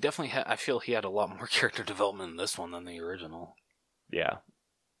 I mean, he definitely had... I feel he had a lot more character development in this one than the original. Yeah.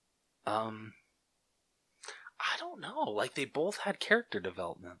 I don't know. Like, they both had character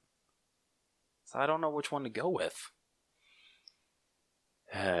development. So I don't know which one to go with.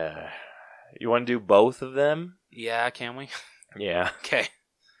 You want to do both of them? Yeah, can we? Yeah. Okay.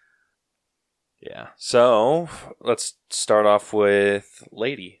 Yeah. So, let's start off with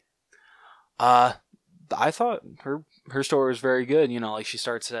Lady. I thought her story was very good. You know, like she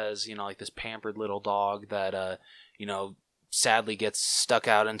starts as, you know, like this pampered little dog that, you know, sadly gets stuck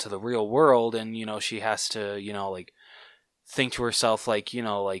out into the real world, and, you know, she has to, you know, like think to herself, like, you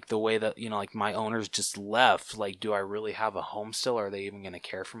know, like the way that, you know, like my owners just left, like, do I really have a home still? Are they even going to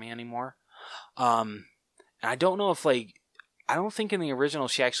care for me anymore? And I don't know if, like, I don't think in the original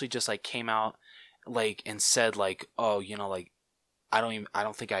she actually just like came out like and said like, oh, you know, like I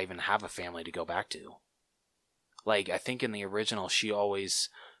don't think I even have a family to go back to. Like, I think in the original she always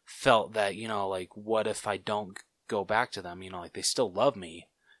felt that, you know, like, what if I don't go back to them? You know, like, they still love me.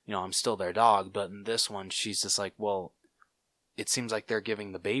 You know, I'm still their dog. But in this one, she's just like, well, it seems like they're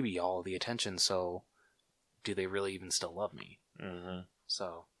giving the baby all the attention, so do they really even still love me? Mm-hmm.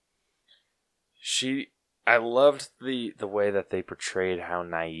 So. I loved the way that they portrayed how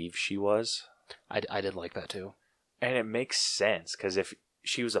naive she was. I did like that too. And it makes sense, because if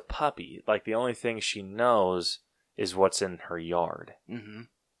she was a puppy, like, the only thing she knows is what's in her yard. Mm-hmm.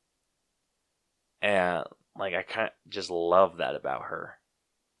 And, like, I kind of just love that about her.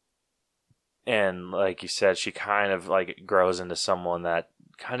 And, like you said, she kind of, like, grows into someone that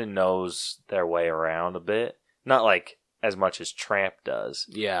kind of knows their way around a bit. Not, like, as much as Tramp does.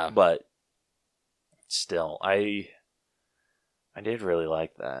 Yeah. But still, I did really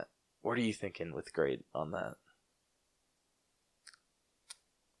like that. What are you thinking with grade on that?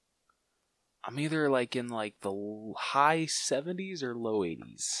 I'm either like in like the high 70s or low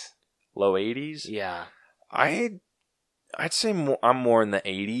 80s. Low 80s? Yeah. I'd say I'm more in the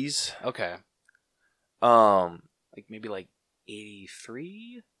 80s. Okay. Like maybe like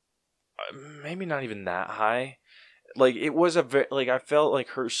 83? Maybe not even that high. Like, it was I felt like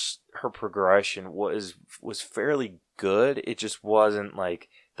her progression was fairly good. It just wasn't like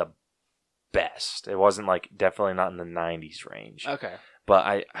the best. It wasn't like, definitely not in the 90s range. Okay. But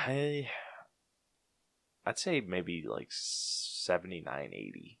I'd say maybe like 79,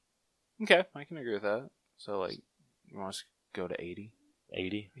 80. Okay, I can agree with that. So, like, you want us to go to 80?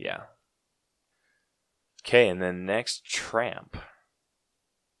 80? Yeah. Okay, and then next, Tramp.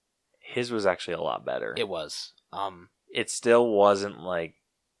 His was actually a lot better. It was. It still wasn't like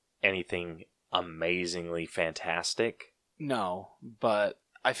anything amazingly fantastic. No, but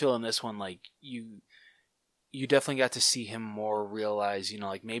I feel in this one, like, you definitely got to see him more realize, you know,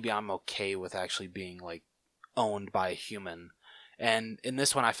 like, maybe I'm okay with actually being, like, owned by a human. And in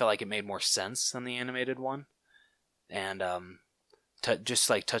this one, I felt like it made more sense than the animated one. And just,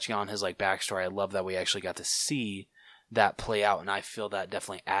 like, touching on his, like, backstory, I love that we actually got to see that play out, and I feel that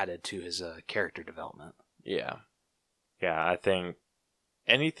definitely added to his character development. Yeah. Yeah, I think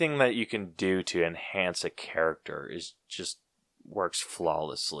anything that you can do to enhance a character is just works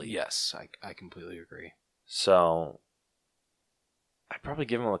flawlessly. Yes, I completely agree. So, I'd probably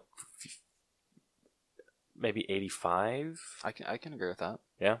give him maybe 85. I can agree with that.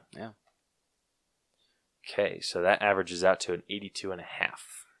 Yeah? Yeah. Okay, so that averages out to an 82.5.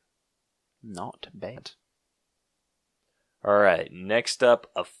 Not bad. Alright, next up,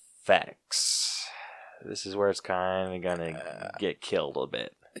 effects. This is where it's kind of gonna get killed a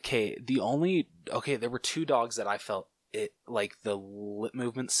bit. Okay, there were two dogs that I felt it, like, the lip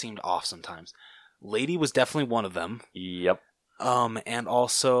movements seemed off sometimes. Lady was definitely one of them. Yep. And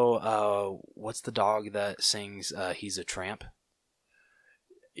also, what's the dog that sings He's a Tramp?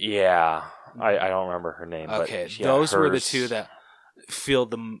 Yeah, I don't remember her name. Okay, but yeah, those were the two that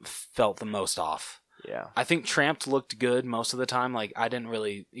felt the most off. Yeah. I think Tramp looked good most of the time. Like, I didn't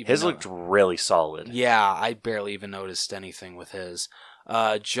really even His looked really solid. Yeah, I barely even noticed anything with his.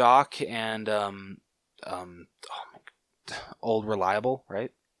 Jock and oh my, Old Reliable,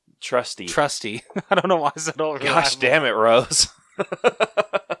 right? Trusty. I don't know why I said Old Reliable. Gosh damn it, Rose.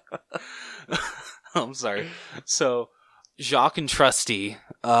 I'm sorry. So, Jacques and Trusty.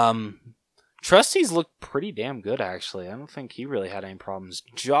 Trusty's looked pretty damn good, actually. I don't think he really had any problems.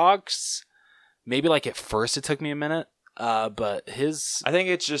 Jacques, maybe like at first it took me a minute, but his... I think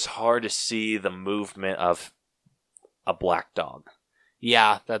it's just hard to see the movement of a black dog.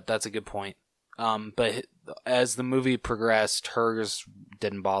 Yeah, that's a good point. But as the movie progressed, hers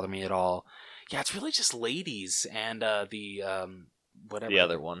didn't bother me at all. Yeah, it's really just ladies and whatever. The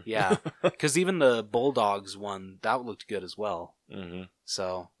other one. Yeah, because even the Bulldogs one, that looked good as well. Mm-hmm.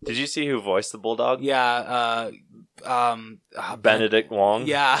 So, did you see who voiced the bulldog? yeah, Benedict Wong.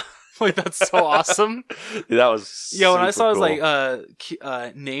 Yeah, like that's so awesome. That was Yeah, when I saw cool.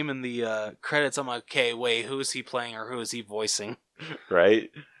 his name in the credits, I'm like, okay, wait, who is he playing or who is he voicing?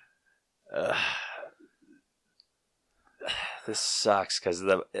 Right. This sucks because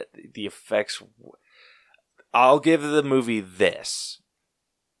the effects. I'll give the movie this.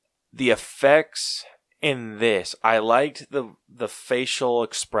 The effects in this, I liked the facial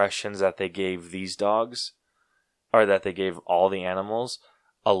expressions that they gave these dogs, or that they gave all the animals,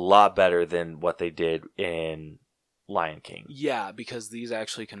 a lot better than what they did in Lion King. Yeah, because these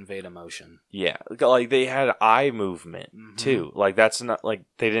actually conveyed emotion. Yeah, like they had eye movement too. Like that's not like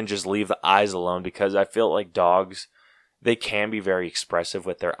they didn't just leave the eyes alone, because I feel like dogs, they can be very expressive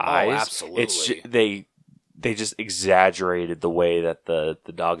with their eyes. Oh, absolutely. It's they just exaggerated the way that the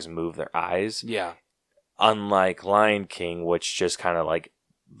dogs move their eyes. Yeah. Unlike Lion King, which just kind of like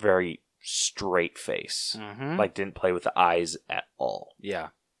very straight face, like didn't play with the eyes at all. Yeah.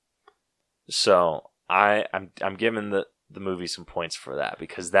 So I'm giving the movie some points for that,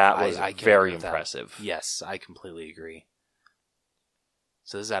 because that was I can very agree with that. impressive. Yes, I completely agree.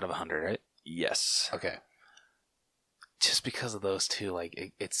 So this is out of 100, right? Yes. Okay. Just because of those two,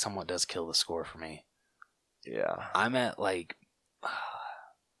 like it somewhat does kill the score for me. Yeah. I'm at like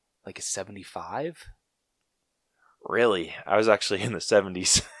a 75. Really? I was actually in the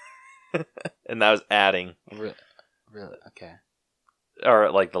 70s. And that was adding. Really? Okay. Or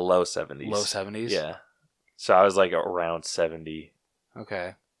like the low 70s. Low 70s? Yeah. So I was like around 70.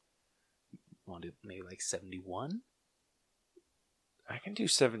 Okay. Want to do maybe like 71? I can do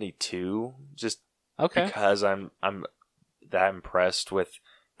 72 just Okay. because I'm that impressed with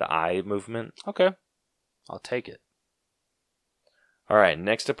the eye movement. Okay. I'll take it. All right,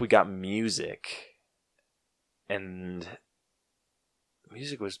 next up we got music. And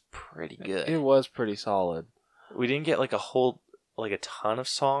music was pretty good. It was pretty solid. We didn't get like a ton of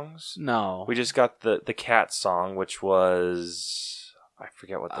songs. No. We just got the cat song, which was, I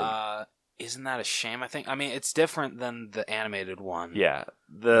forget what the isn't that a shame? I mean, it's different than the animated one. yeah,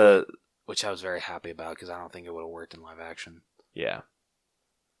 which I was very happy about, because I don't think it would have worked in live action. yeah.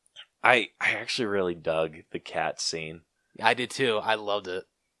 I actually really dug the cat scene. I did too. I loved it.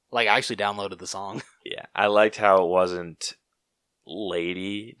 Like, I actually downloaded the song. Yeah, I liked how it wasn't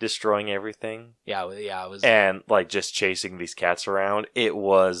Lady destroying everything. Yeah, it was. And like just chasing these cats around. It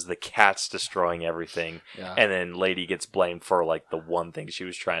was the cats destroying everything. Yeah. And then Lady gets blamed for like the one thing she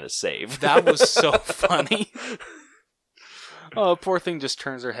was trying to save. That was so funny. Oh, poor thing just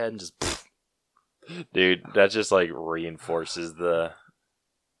turns her head and just... Dude, that just like reinforces the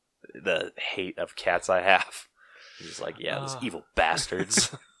hate of cats I have. I'm just like, yeah, those evil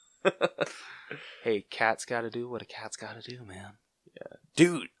bastards. Hey, cat's gotta do what a cat's gotta do, man. Yeah.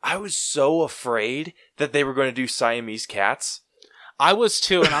 Dude, I was so afraid that they were going to do Siamese cats. I was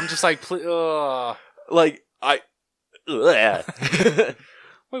too, and I'm just like, like, wait,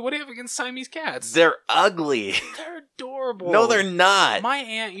 what do you have against Siamese cats? They're ugly. They're adorable. No, they're not. My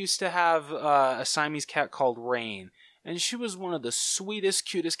aunt used to have a Siamese cat called Rain, and she was one of the sweetest,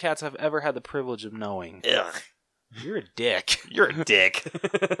 cutest cats I've ever had the privilege of knowing. Ugh. You're a dick. You're a dick.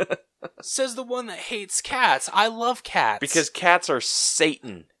 Says the one that hates cats. I love cats. Because cats are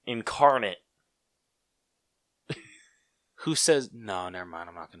Satan incarnate. Who says... No, never mind.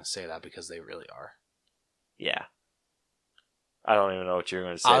 I'm not going to say that, because they really are. Yeah. I don't even know what you're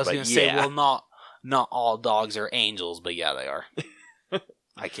going to say, I was going to say, well, not all dogs are angels, but yeah, they are.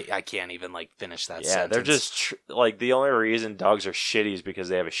 I can't even like finish that sentence. Yeah, they're just like the only reason dogs are shitty is because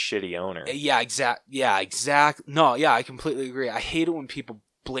they have a shitty owner. Yeah, exact. No, yeah, I completely agree. I hate it when people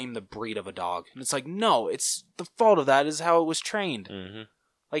blame the breed of a dog, and it's like, no, it's the fault of that is how it was trained. Mm-hmm.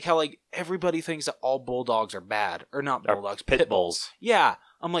 Like how like everybody thinks that all bulldogs are bad, or not bulldogs, pit bulls. Yeah,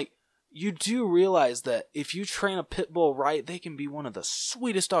 I'm like, You do realize that if you train a pit bull right, they can be one of the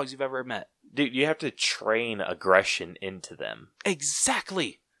sweetest dogs you've ever met. Dude, you have to train aggression into them.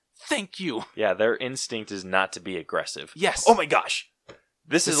 Exactly. Thank you. Yeah, their instinct is not to be aggressive. Yes. Oh my gosh.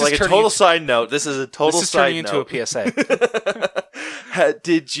 This is is like a total side note. This is a total side note. This is turning into a PSA.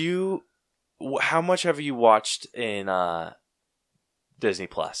 Did you... How much have you watched in Disney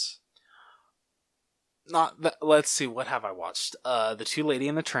Plus? Let's see, what have I watched? The Two Lady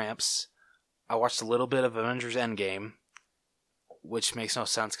and the Tramps. I watched a little bit of Avengers Endgame, which makes no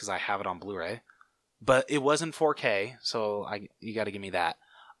sense because I have it on Blu-ray. But it was in 4K, so you got to give me that.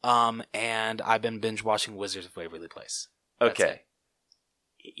 And I've been binge watching Wizards of Waverly Place. Okay.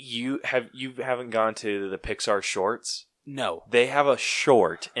 You haven't gone to the Pixar shorts? No. They have a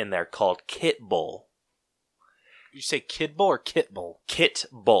short in there called Kit Bull. You say Kid Bull or Kit Bull? Kit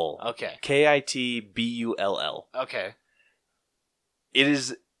Bull. Okay. KITBULL. Okay. It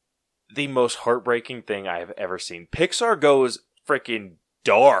is the most heartbreaking thing I have ever seen. Pixar goes freaking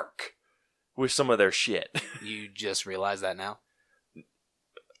dark with some of their shit. You just realized that now?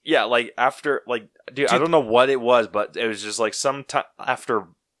 Yeah, like after, like, dude, I don't know what it was, but it was just like some time after,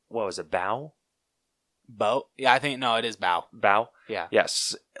 what was it, Bow? Yeah, I think, no, it is Bow. Bow? Yeah.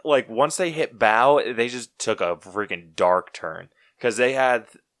 Yes. Like, once they hit Bow, they just took a freaking dark turn. Because they had,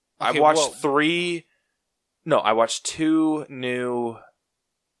 I watched I watched 2 new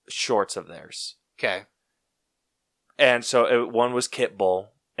shorts of theirs. Okay. And so one was Kit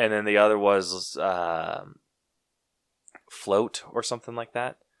Bull, and then the other was Float or something like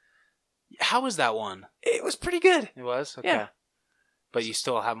that. How was that one? It was pretty good. It was? Okay. Yeah. But you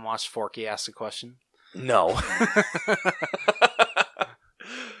still haven't watched Forky Ask the Question? No.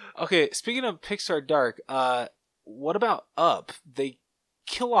 Okay, speaking of Pixar Dark, what about Up? They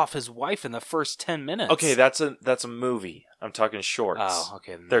kill off his wife in the first 10 minutes. Okay, that's a movie. I'm talking shorts. Oh,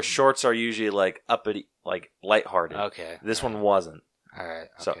 okay. Their shorts are usually like uppity, like lighthearted. Okay. This one wasn't. All right. Okay.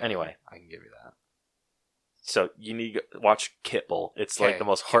 So anyway, I can give you that. So you need to watch Kit Bull. It's like the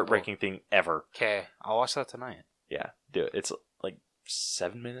most heartbreaking thing ever. Okay, I'll watch that tonight. Yeah, do it. It's like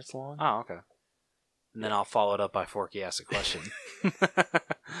 7 minutes long. Oh, okay. And then I'll follow it up by Forky Ask a Question.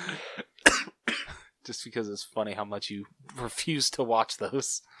 Just because it's funny how much you refuse to watch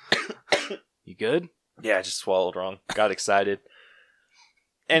those. You good? Yeah, I just swallowed wrong. Got excited.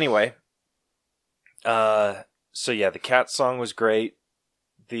 Anyway. So yeah, the cat song was great.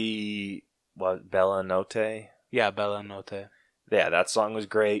 The... What, Bella Notte? Yeah, Bella Notte. Yeah, that song was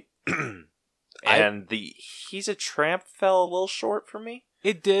great. And the He's a Tramp fell a little short for me.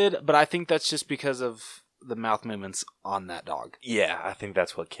 It did, but I think that's just because of the mouth movements on that dog. Yeah, I think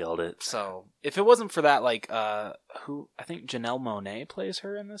that's what killed it. So, if it wasn't for that, like, I think Janelle Monáe plays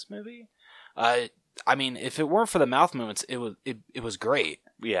her in this movie. I mean, if it weren't for the mouth movements, it was great.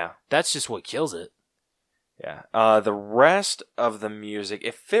 Yeah. That's just what kills it. Yeah. The rest of the music,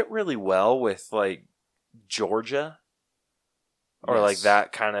 it fit really well with, like, Georgia. Or, like,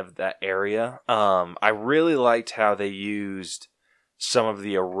 that kind of, that area. I really liked how they used some of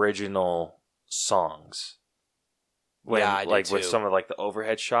the original songs. I did too. With some of, like, the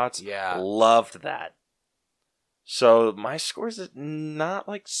overhead shots. Yeah. Loved that. So, my score is not,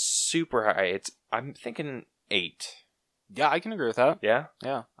 like, super high. I'm thinking 8. Yeah, I can agree with that. Yeah?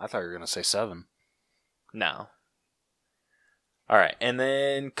 Yeah. I thought you were going to say 7. No. Alright, and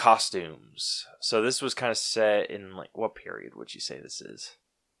then costumes. So this was kind of set in, like, what period would you say this is?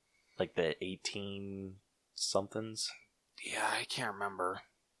 Like the 18-somethings? Yeah, I can't remember.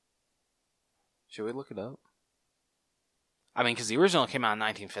 Should we look it up? I mean, because the original came out in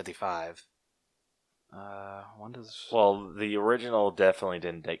 1955. When does... Well, the original definitely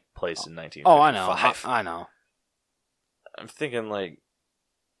didn't take place in 1955. Oh, I know. I know. I'm thinking, like,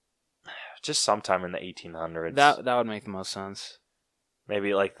 just sometime in the 1800s. That would make the most sense.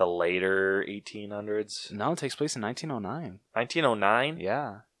 Maybe, like, the later 1800s? No, it takes place in 1909. 1909?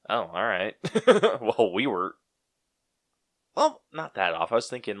 Yeah. Oh, alright. Well, we were... Well, not that off. I was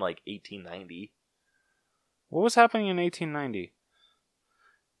thinking, like, 1890. What was happening in 1890?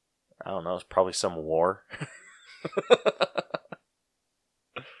 I don't know. It's probably some war.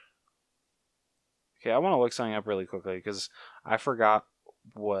 Okay, I want to look something up really quickly because I forgot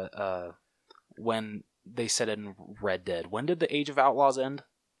what when they said it in Red Dead. When did the Age of Outlaws end?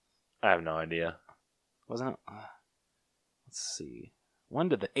 I have no idea. Wasn't it? Let's see. When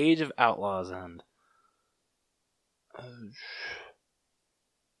did the Age of Outlaws end?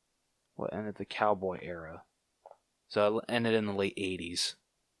 What ended the cowboy era? So it ended in the late 80s.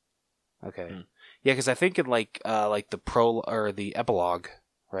 Okay. Yeah, because I think in like the or the epilogue,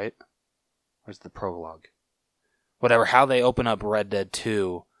 right? Where's the prologue? Whatever. How they open up Red Dead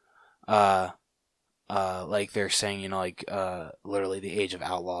 2. like they're saying, literally the age of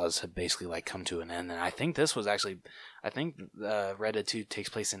outlaws had basically like come to an end, and I think this was actually, Red Dead 2 takes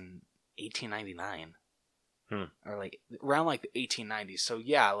place in 1899, or like around like the 1890s. So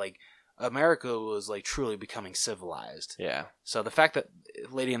yeah, like America was like truly becoming civilized. Yeah. So the fact that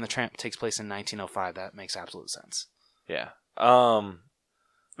Lady and the Tramp takes place in 1905, that makes absolute sense. Yeah.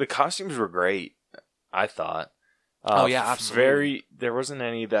 The costumes were great, I thought. Oh yeah, absolutely. There wasn't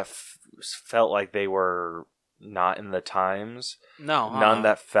any that felt like they were not in the times. No, none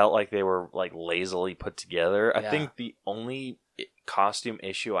that felt like they were like lazily put together. Yeah. I think the only costume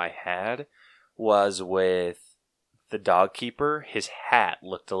issue I had was with the dog keeper. His hat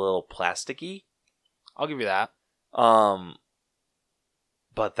looked a little plasticky. I'll give you that.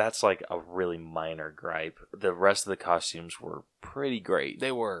 But that's like a really minor gripe. The rest of the costumes were pretty great.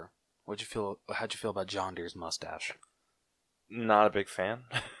 They were. How'd you feel about John Deere's mustache? Not a big fan.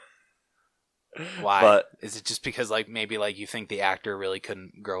 Why? But is it just because like maybe like you think the actor really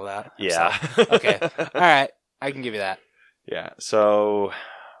couldn't grow that himself? Yeah. Okay. All right. I can give you that. Yeah. So,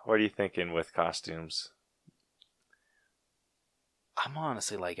 what are you thinking with costumes? I'm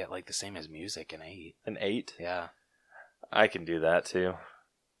honestly like at like the same as music, an 8. An 8? Yeah. I can do that too.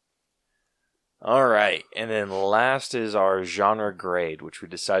 All right, and then last is our genre grade, which we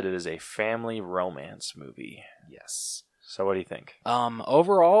decided is a family romance movie. Yes. So what do you think?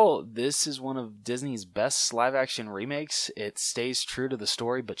 Overall, this is one of Disney's best live-action remakes. It stays true to the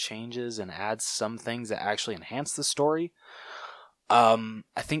story, but changes and adds some things that actually enhance the story. I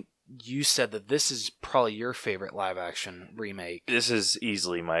think you said that this is probably your favorite live-action remake. This is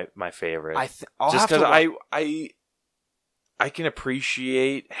easily my favorite. Just because I can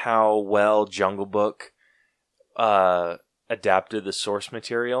appreciate how well Jungle Book adapted the source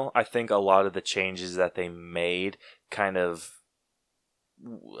material. I think a lot of the changes that they made kind of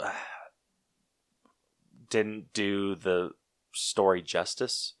didn't do the story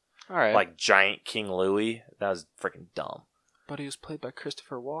justice. All right. Like Giant King Louie, that was freaking dumb. But he was played by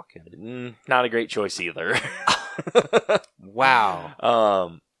Christopher Walken. Not a great choice either.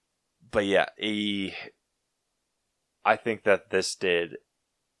 Wow. But yeah, I think that this did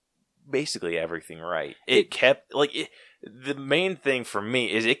basically everything right. It kept the main thing for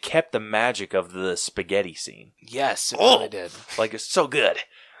me is it kept the magic of the spaghetti scene. Yes, it really did. Like, it's so good.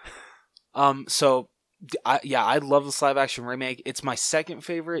 I love this live action remake. It's my second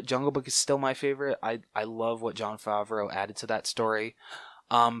favorite. Jungle Book is still my favorite. I love what Jon Favreau added to that story.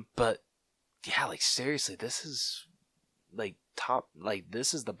 But yeah, like seriously, this is like top. Like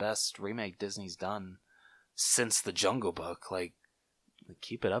this is the best remake Disney's done since the Jungle Book. Like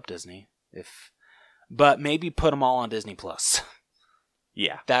keep it up, Disney. But maybe put them all on Disney Plus.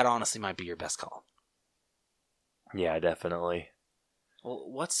 Yeah, that honestly might be your best call. Yeah, definitely. Well,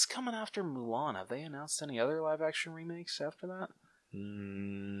 what's coming after Mulan? Have they announced any other live-action remakes after that?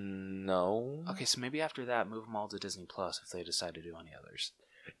 No. Okay, so maybe after that, move them all to Disney Plus if they decide to do any others.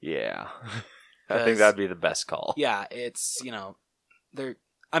 Yeah. I think that'd be the best call. Yeah, it's, they're...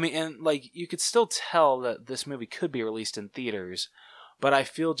 I mean, and, like, you could still tell that this movie could be released in theaters, but I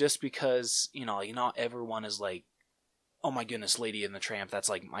feel just because, not everyone is like, oh my goodness, Lady and the Tramp, that's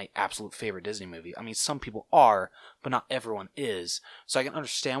like my absolute favorite Disney movie. I mean, some people are, but not everyone is. So I can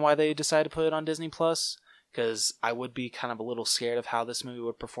understand why they decided to put it on Disney Plus, because I would be kind of a little scared of how this movie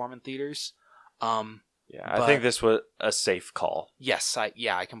would perform in theaters. I think this was a safe call. Yes,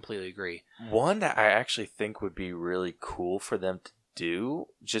 I completely agree. One that I actually think would be really cool for them to do,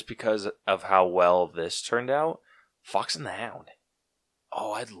 just because of how well this turned out, Fox and the Hound.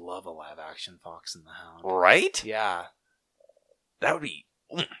 Oh, I'd love a live-action Fox and the Hound. Right? Yeah. That would be...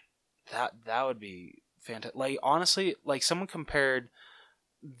 That would be fantastic. Like, honestly, like, someone compared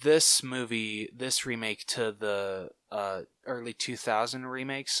this remake to the early 2000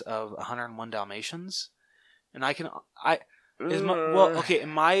 remakes of 101 Dalmatians. And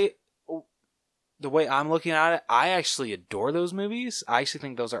the way I'm looking at it, I actually adore those movies. I actually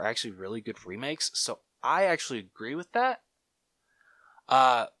think those are actually really good remakes. So I actually agree with that.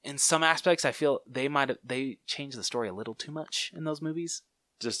 In some aspects, I feel they changed the story a little too much in those movies.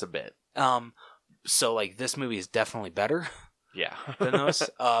 Just a bit. So like this movie is definitely better. Yeah. Than those.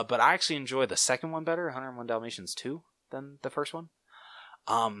 But I actually enjoy the second one better, 101 Dalmatians 2, than the first one.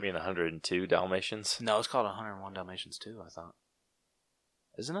 You mean 102 Dalmatians? No, it's called 101 Dalmatians 2, I thought.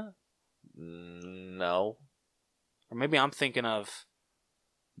 Isn't it? No. Or maybe I'm thinking of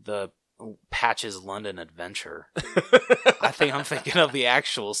the Patch's London Adventure. I think I'm thinking of the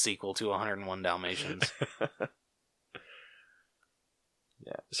actual sequel to 101 Dalmatians.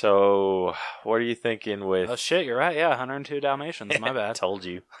 Yeah. So, what are you thinking with... Oh shit, you're right. Yeah, 102 Dalmatians. My bad. Told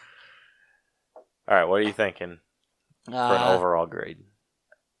you. All right, what are you thinking for an overall grade?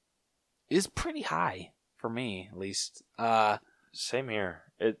 Is pretty high for me, at least. Same here.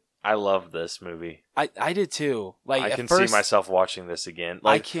 I love this movie. I did too. Like, I at can first, see myself watching this again.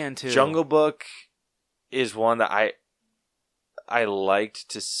 I Like, can too. Jungle Book is one that I liked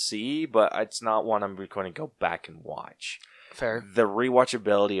to see, but it's not one I'm going to go back and watch. Fair. The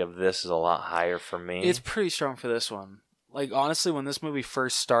rewatchability of this is a lot higher for me. It's pretty strong for this one. Like, honestly, when this movie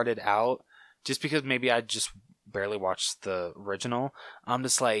first started out, just because maybe I just barely watched the original, I'm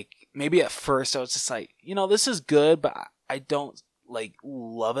just like, maybe at first I was just like, this is good, but I don't like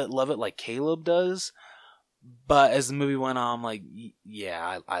love it like Caleb does. But as the movie went on, I'm like,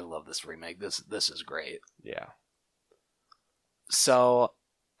 yeah, I love this remake. This is great. Yeah. So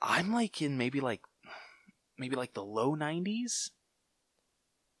I'm like in maybe like the low 90s.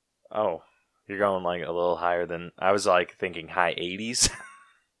 Oh, you're going like a little higher than I was like thinking high 80s.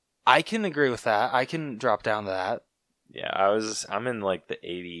 I can agree with that. I can drop down to that. Yeah, I'm in like the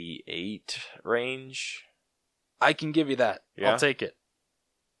 88 range. I can give you that. Yeah? I'll take it.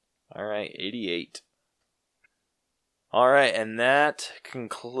 All right, 88. All right, and that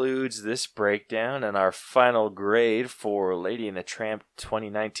concludes this breakdown, and our final grade for Lady and the Tramp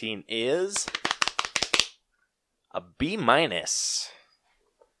 2019 is a B-.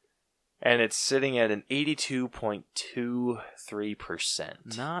 And it's sitting at an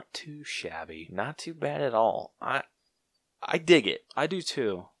 82.23%. Not too shabby. Not too bad at all. I dig it. I do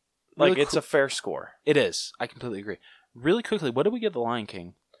too. Like, Really it's a fair score. It is. I completely agree. Really quickly, what did we give The Lion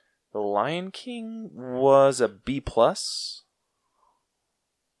King? The Lion King was a B+.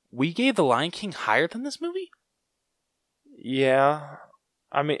 We gave The Lion King higher than this movie? Yeah.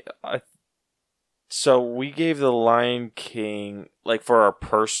 I mean, so we gave The Lion King, like, for our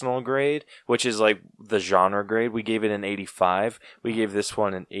personal grade, which is like the genre grade, we gave it an 85. We gave this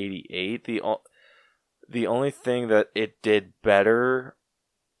one an 88. The only thing that it did better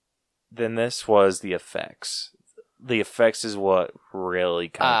than this was the effects. The effects is what really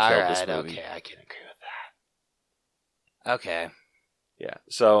kind of killed this movie. Okay, I can agree with that. Okay. Yeah.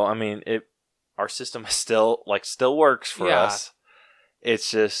 So, I mean, our system still works for us.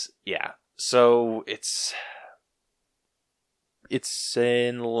 It's just, yeah. So, it's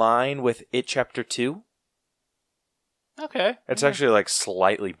in line with It Chapter 2. Okay. It's actually like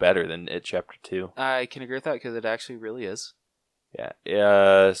slightly better than It Chapter 2. I can agree with that because it actually really is. Yeah.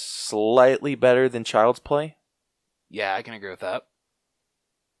 Slightly better than Child's Play. Yeah, I can agree with that.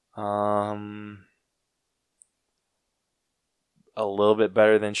 A little bit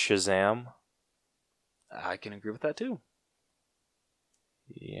better than Shazam. I can agree with that too.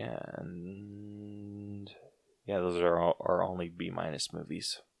 Yeah, and those are our only B-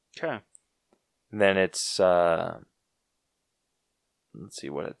 movies. Okay. And then it's let's see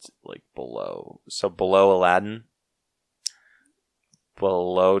what it's like below. So below Aladdin,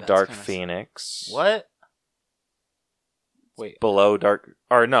 below Dark Phoenix. What? Wait. Below Dark,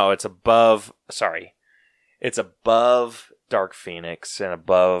 or no, it's above. Sorry, it's above Dark Phoenix and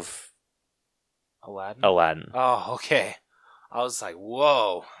above Aladdin. Oh, okay. I was like,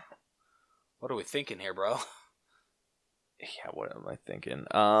 whoa. What are we thinking here, bro? Yeah, what am I thinking?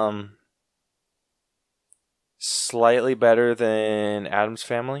 Slightly better than Addams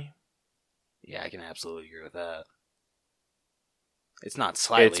Family. Yeah, I can absolutely agree with that. It's not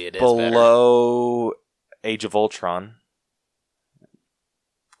slightly, It's it is better. below Age of Ultron.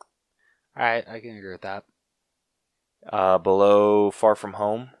 Alright, I can agree with that. Below Far From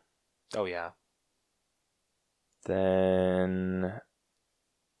Home. Oh, yeah. Then,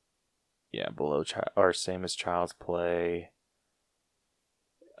 below same as Child's Play.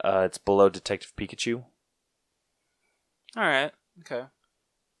 It's below Detective Pikachu. Alright, okay.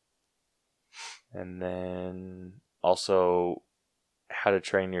 And then also How to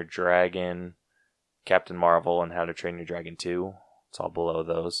Train Your Dragon, Captain Marvel, and How to Train Your Dragon 2. It's all below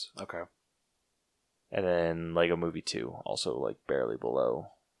those. Okay. And then Lego Movie 2, also like barely below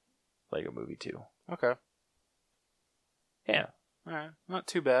Lego Movie 2. Okay. Yeah. Alright, not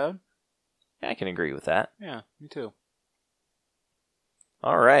too bad. I can agree with that. Yeah, me too.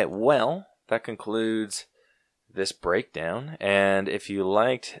 All right, well, that concludes this breakdown. And if you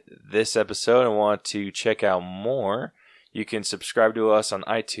liked this episode and want to check out more, you can subscribe to us on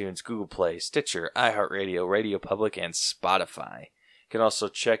iTunes, Google Play, Stitcher, iHeartRadio, Radio Public, and Spotify. You can also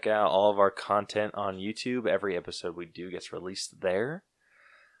check out all of our content on YouTube. Every episode we do gets released there.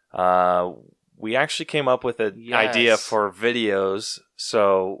 We actually came up with an idea for videos,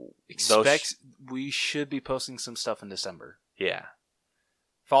 so we should be posting some stuff in December. Yeah.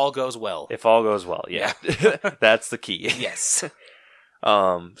 If all goes well. If all goes well, yeah. That's the key. Yes.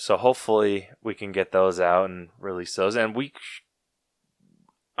 So hopefully we can get those out and release those. And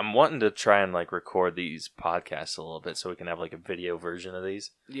I'm wanting to try and like record these podcasts a little bit so we can have like a video version of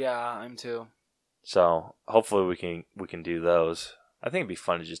these. Yeah, I'm too. So hopefully we can do those. I think it'd be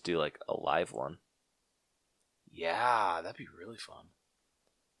fun to just do like a live one. Yeah, that'd be really fun.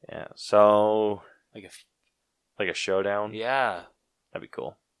 Yeah. So Like a showdown. yeah. That'd be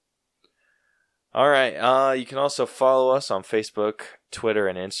cool. All right. You can also follow us on Facebook, Twitter,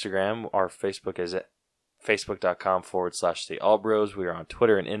 and Instagram. Our Facebook is at facebook.com/The Allbros. We are on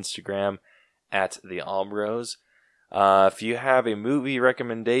Twitter and Instagram at The Allbros. If you have a movie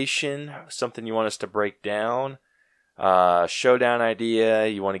recommendation, something you want us to break down, showdown idea,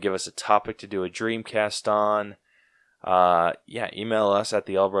 you want to give us a topic to do a Dreamcast on, email us at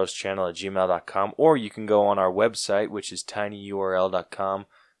theallbroschannel@gmail.com, or you can go on our website, which is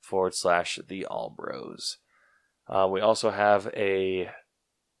tinyurl.com/The Allbros. We also have a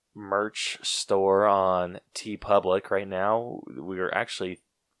merch store on TeePublic right now. We are actually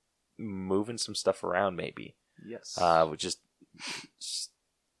moving some stuff around, maybe. Yes. We're just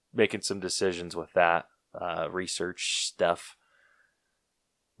making some decisions with that research stuff.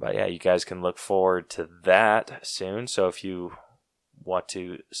 But yeah, you guys can look forward to that soon. So if you want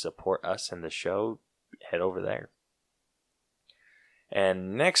to support us in the show, head over there.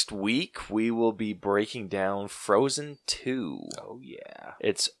 And next week, we will be breaking down Frozen 2. Oh, yeah.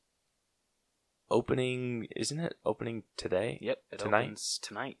 It's opening, isn't it? Opening today? Yep. It Tonight? opens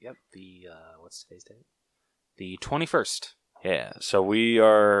tonight. Yep. What's today's date? The 21st. Yeah. So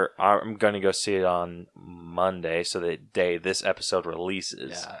I'm going to go see it on Monday. So the day this episode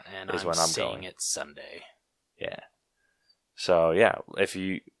releases is when I'm seeing going. it Sunday. Yeah. So yeah, if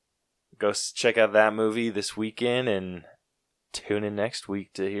you go check out that movie this weekend and tune in next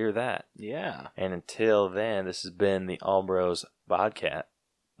week to hear that. Yeah. And until then, this has been the Allbros Podcast.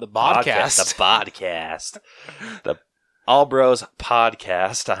 The podcast. The podcast. The Allbros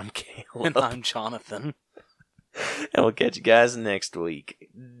Podcast. I'm Caleb. And I'm Jonathan. And we'll catch you guys next week.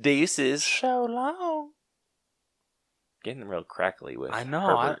 Deuces. So long. Getting real crackly with I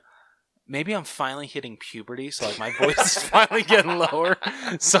know. Herbert. Maybe I'm finally hitting puberty, so like my voice is finally getting lower,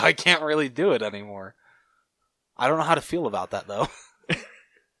 so I can't really do it anymore. I don't know how to feel about that, though.